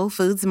than Whole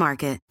Foods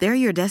Market. They're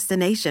your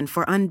destination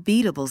for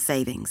unbeatable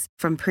savings,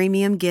 from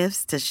premium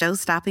gifts to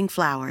show-stopping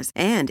flowers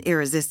and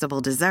irresistible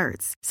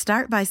desserts.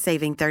 Start by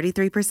saving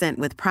 33%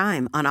 with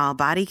Prime on all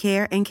body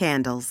care and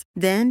candles.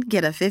 Then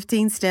get a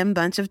 15-stem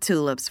bunch of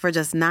tulips for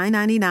just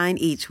 $9.99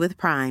 each with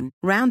Prime.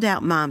 Round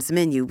out Mom's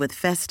menu with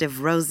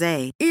festive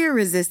rosé,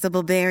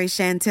 irresistible berry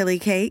chantilly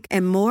cake,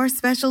 and more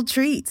special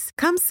treats.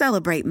 Come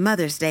celebrate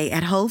Mother's Day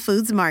at Whole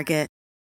Foods Market.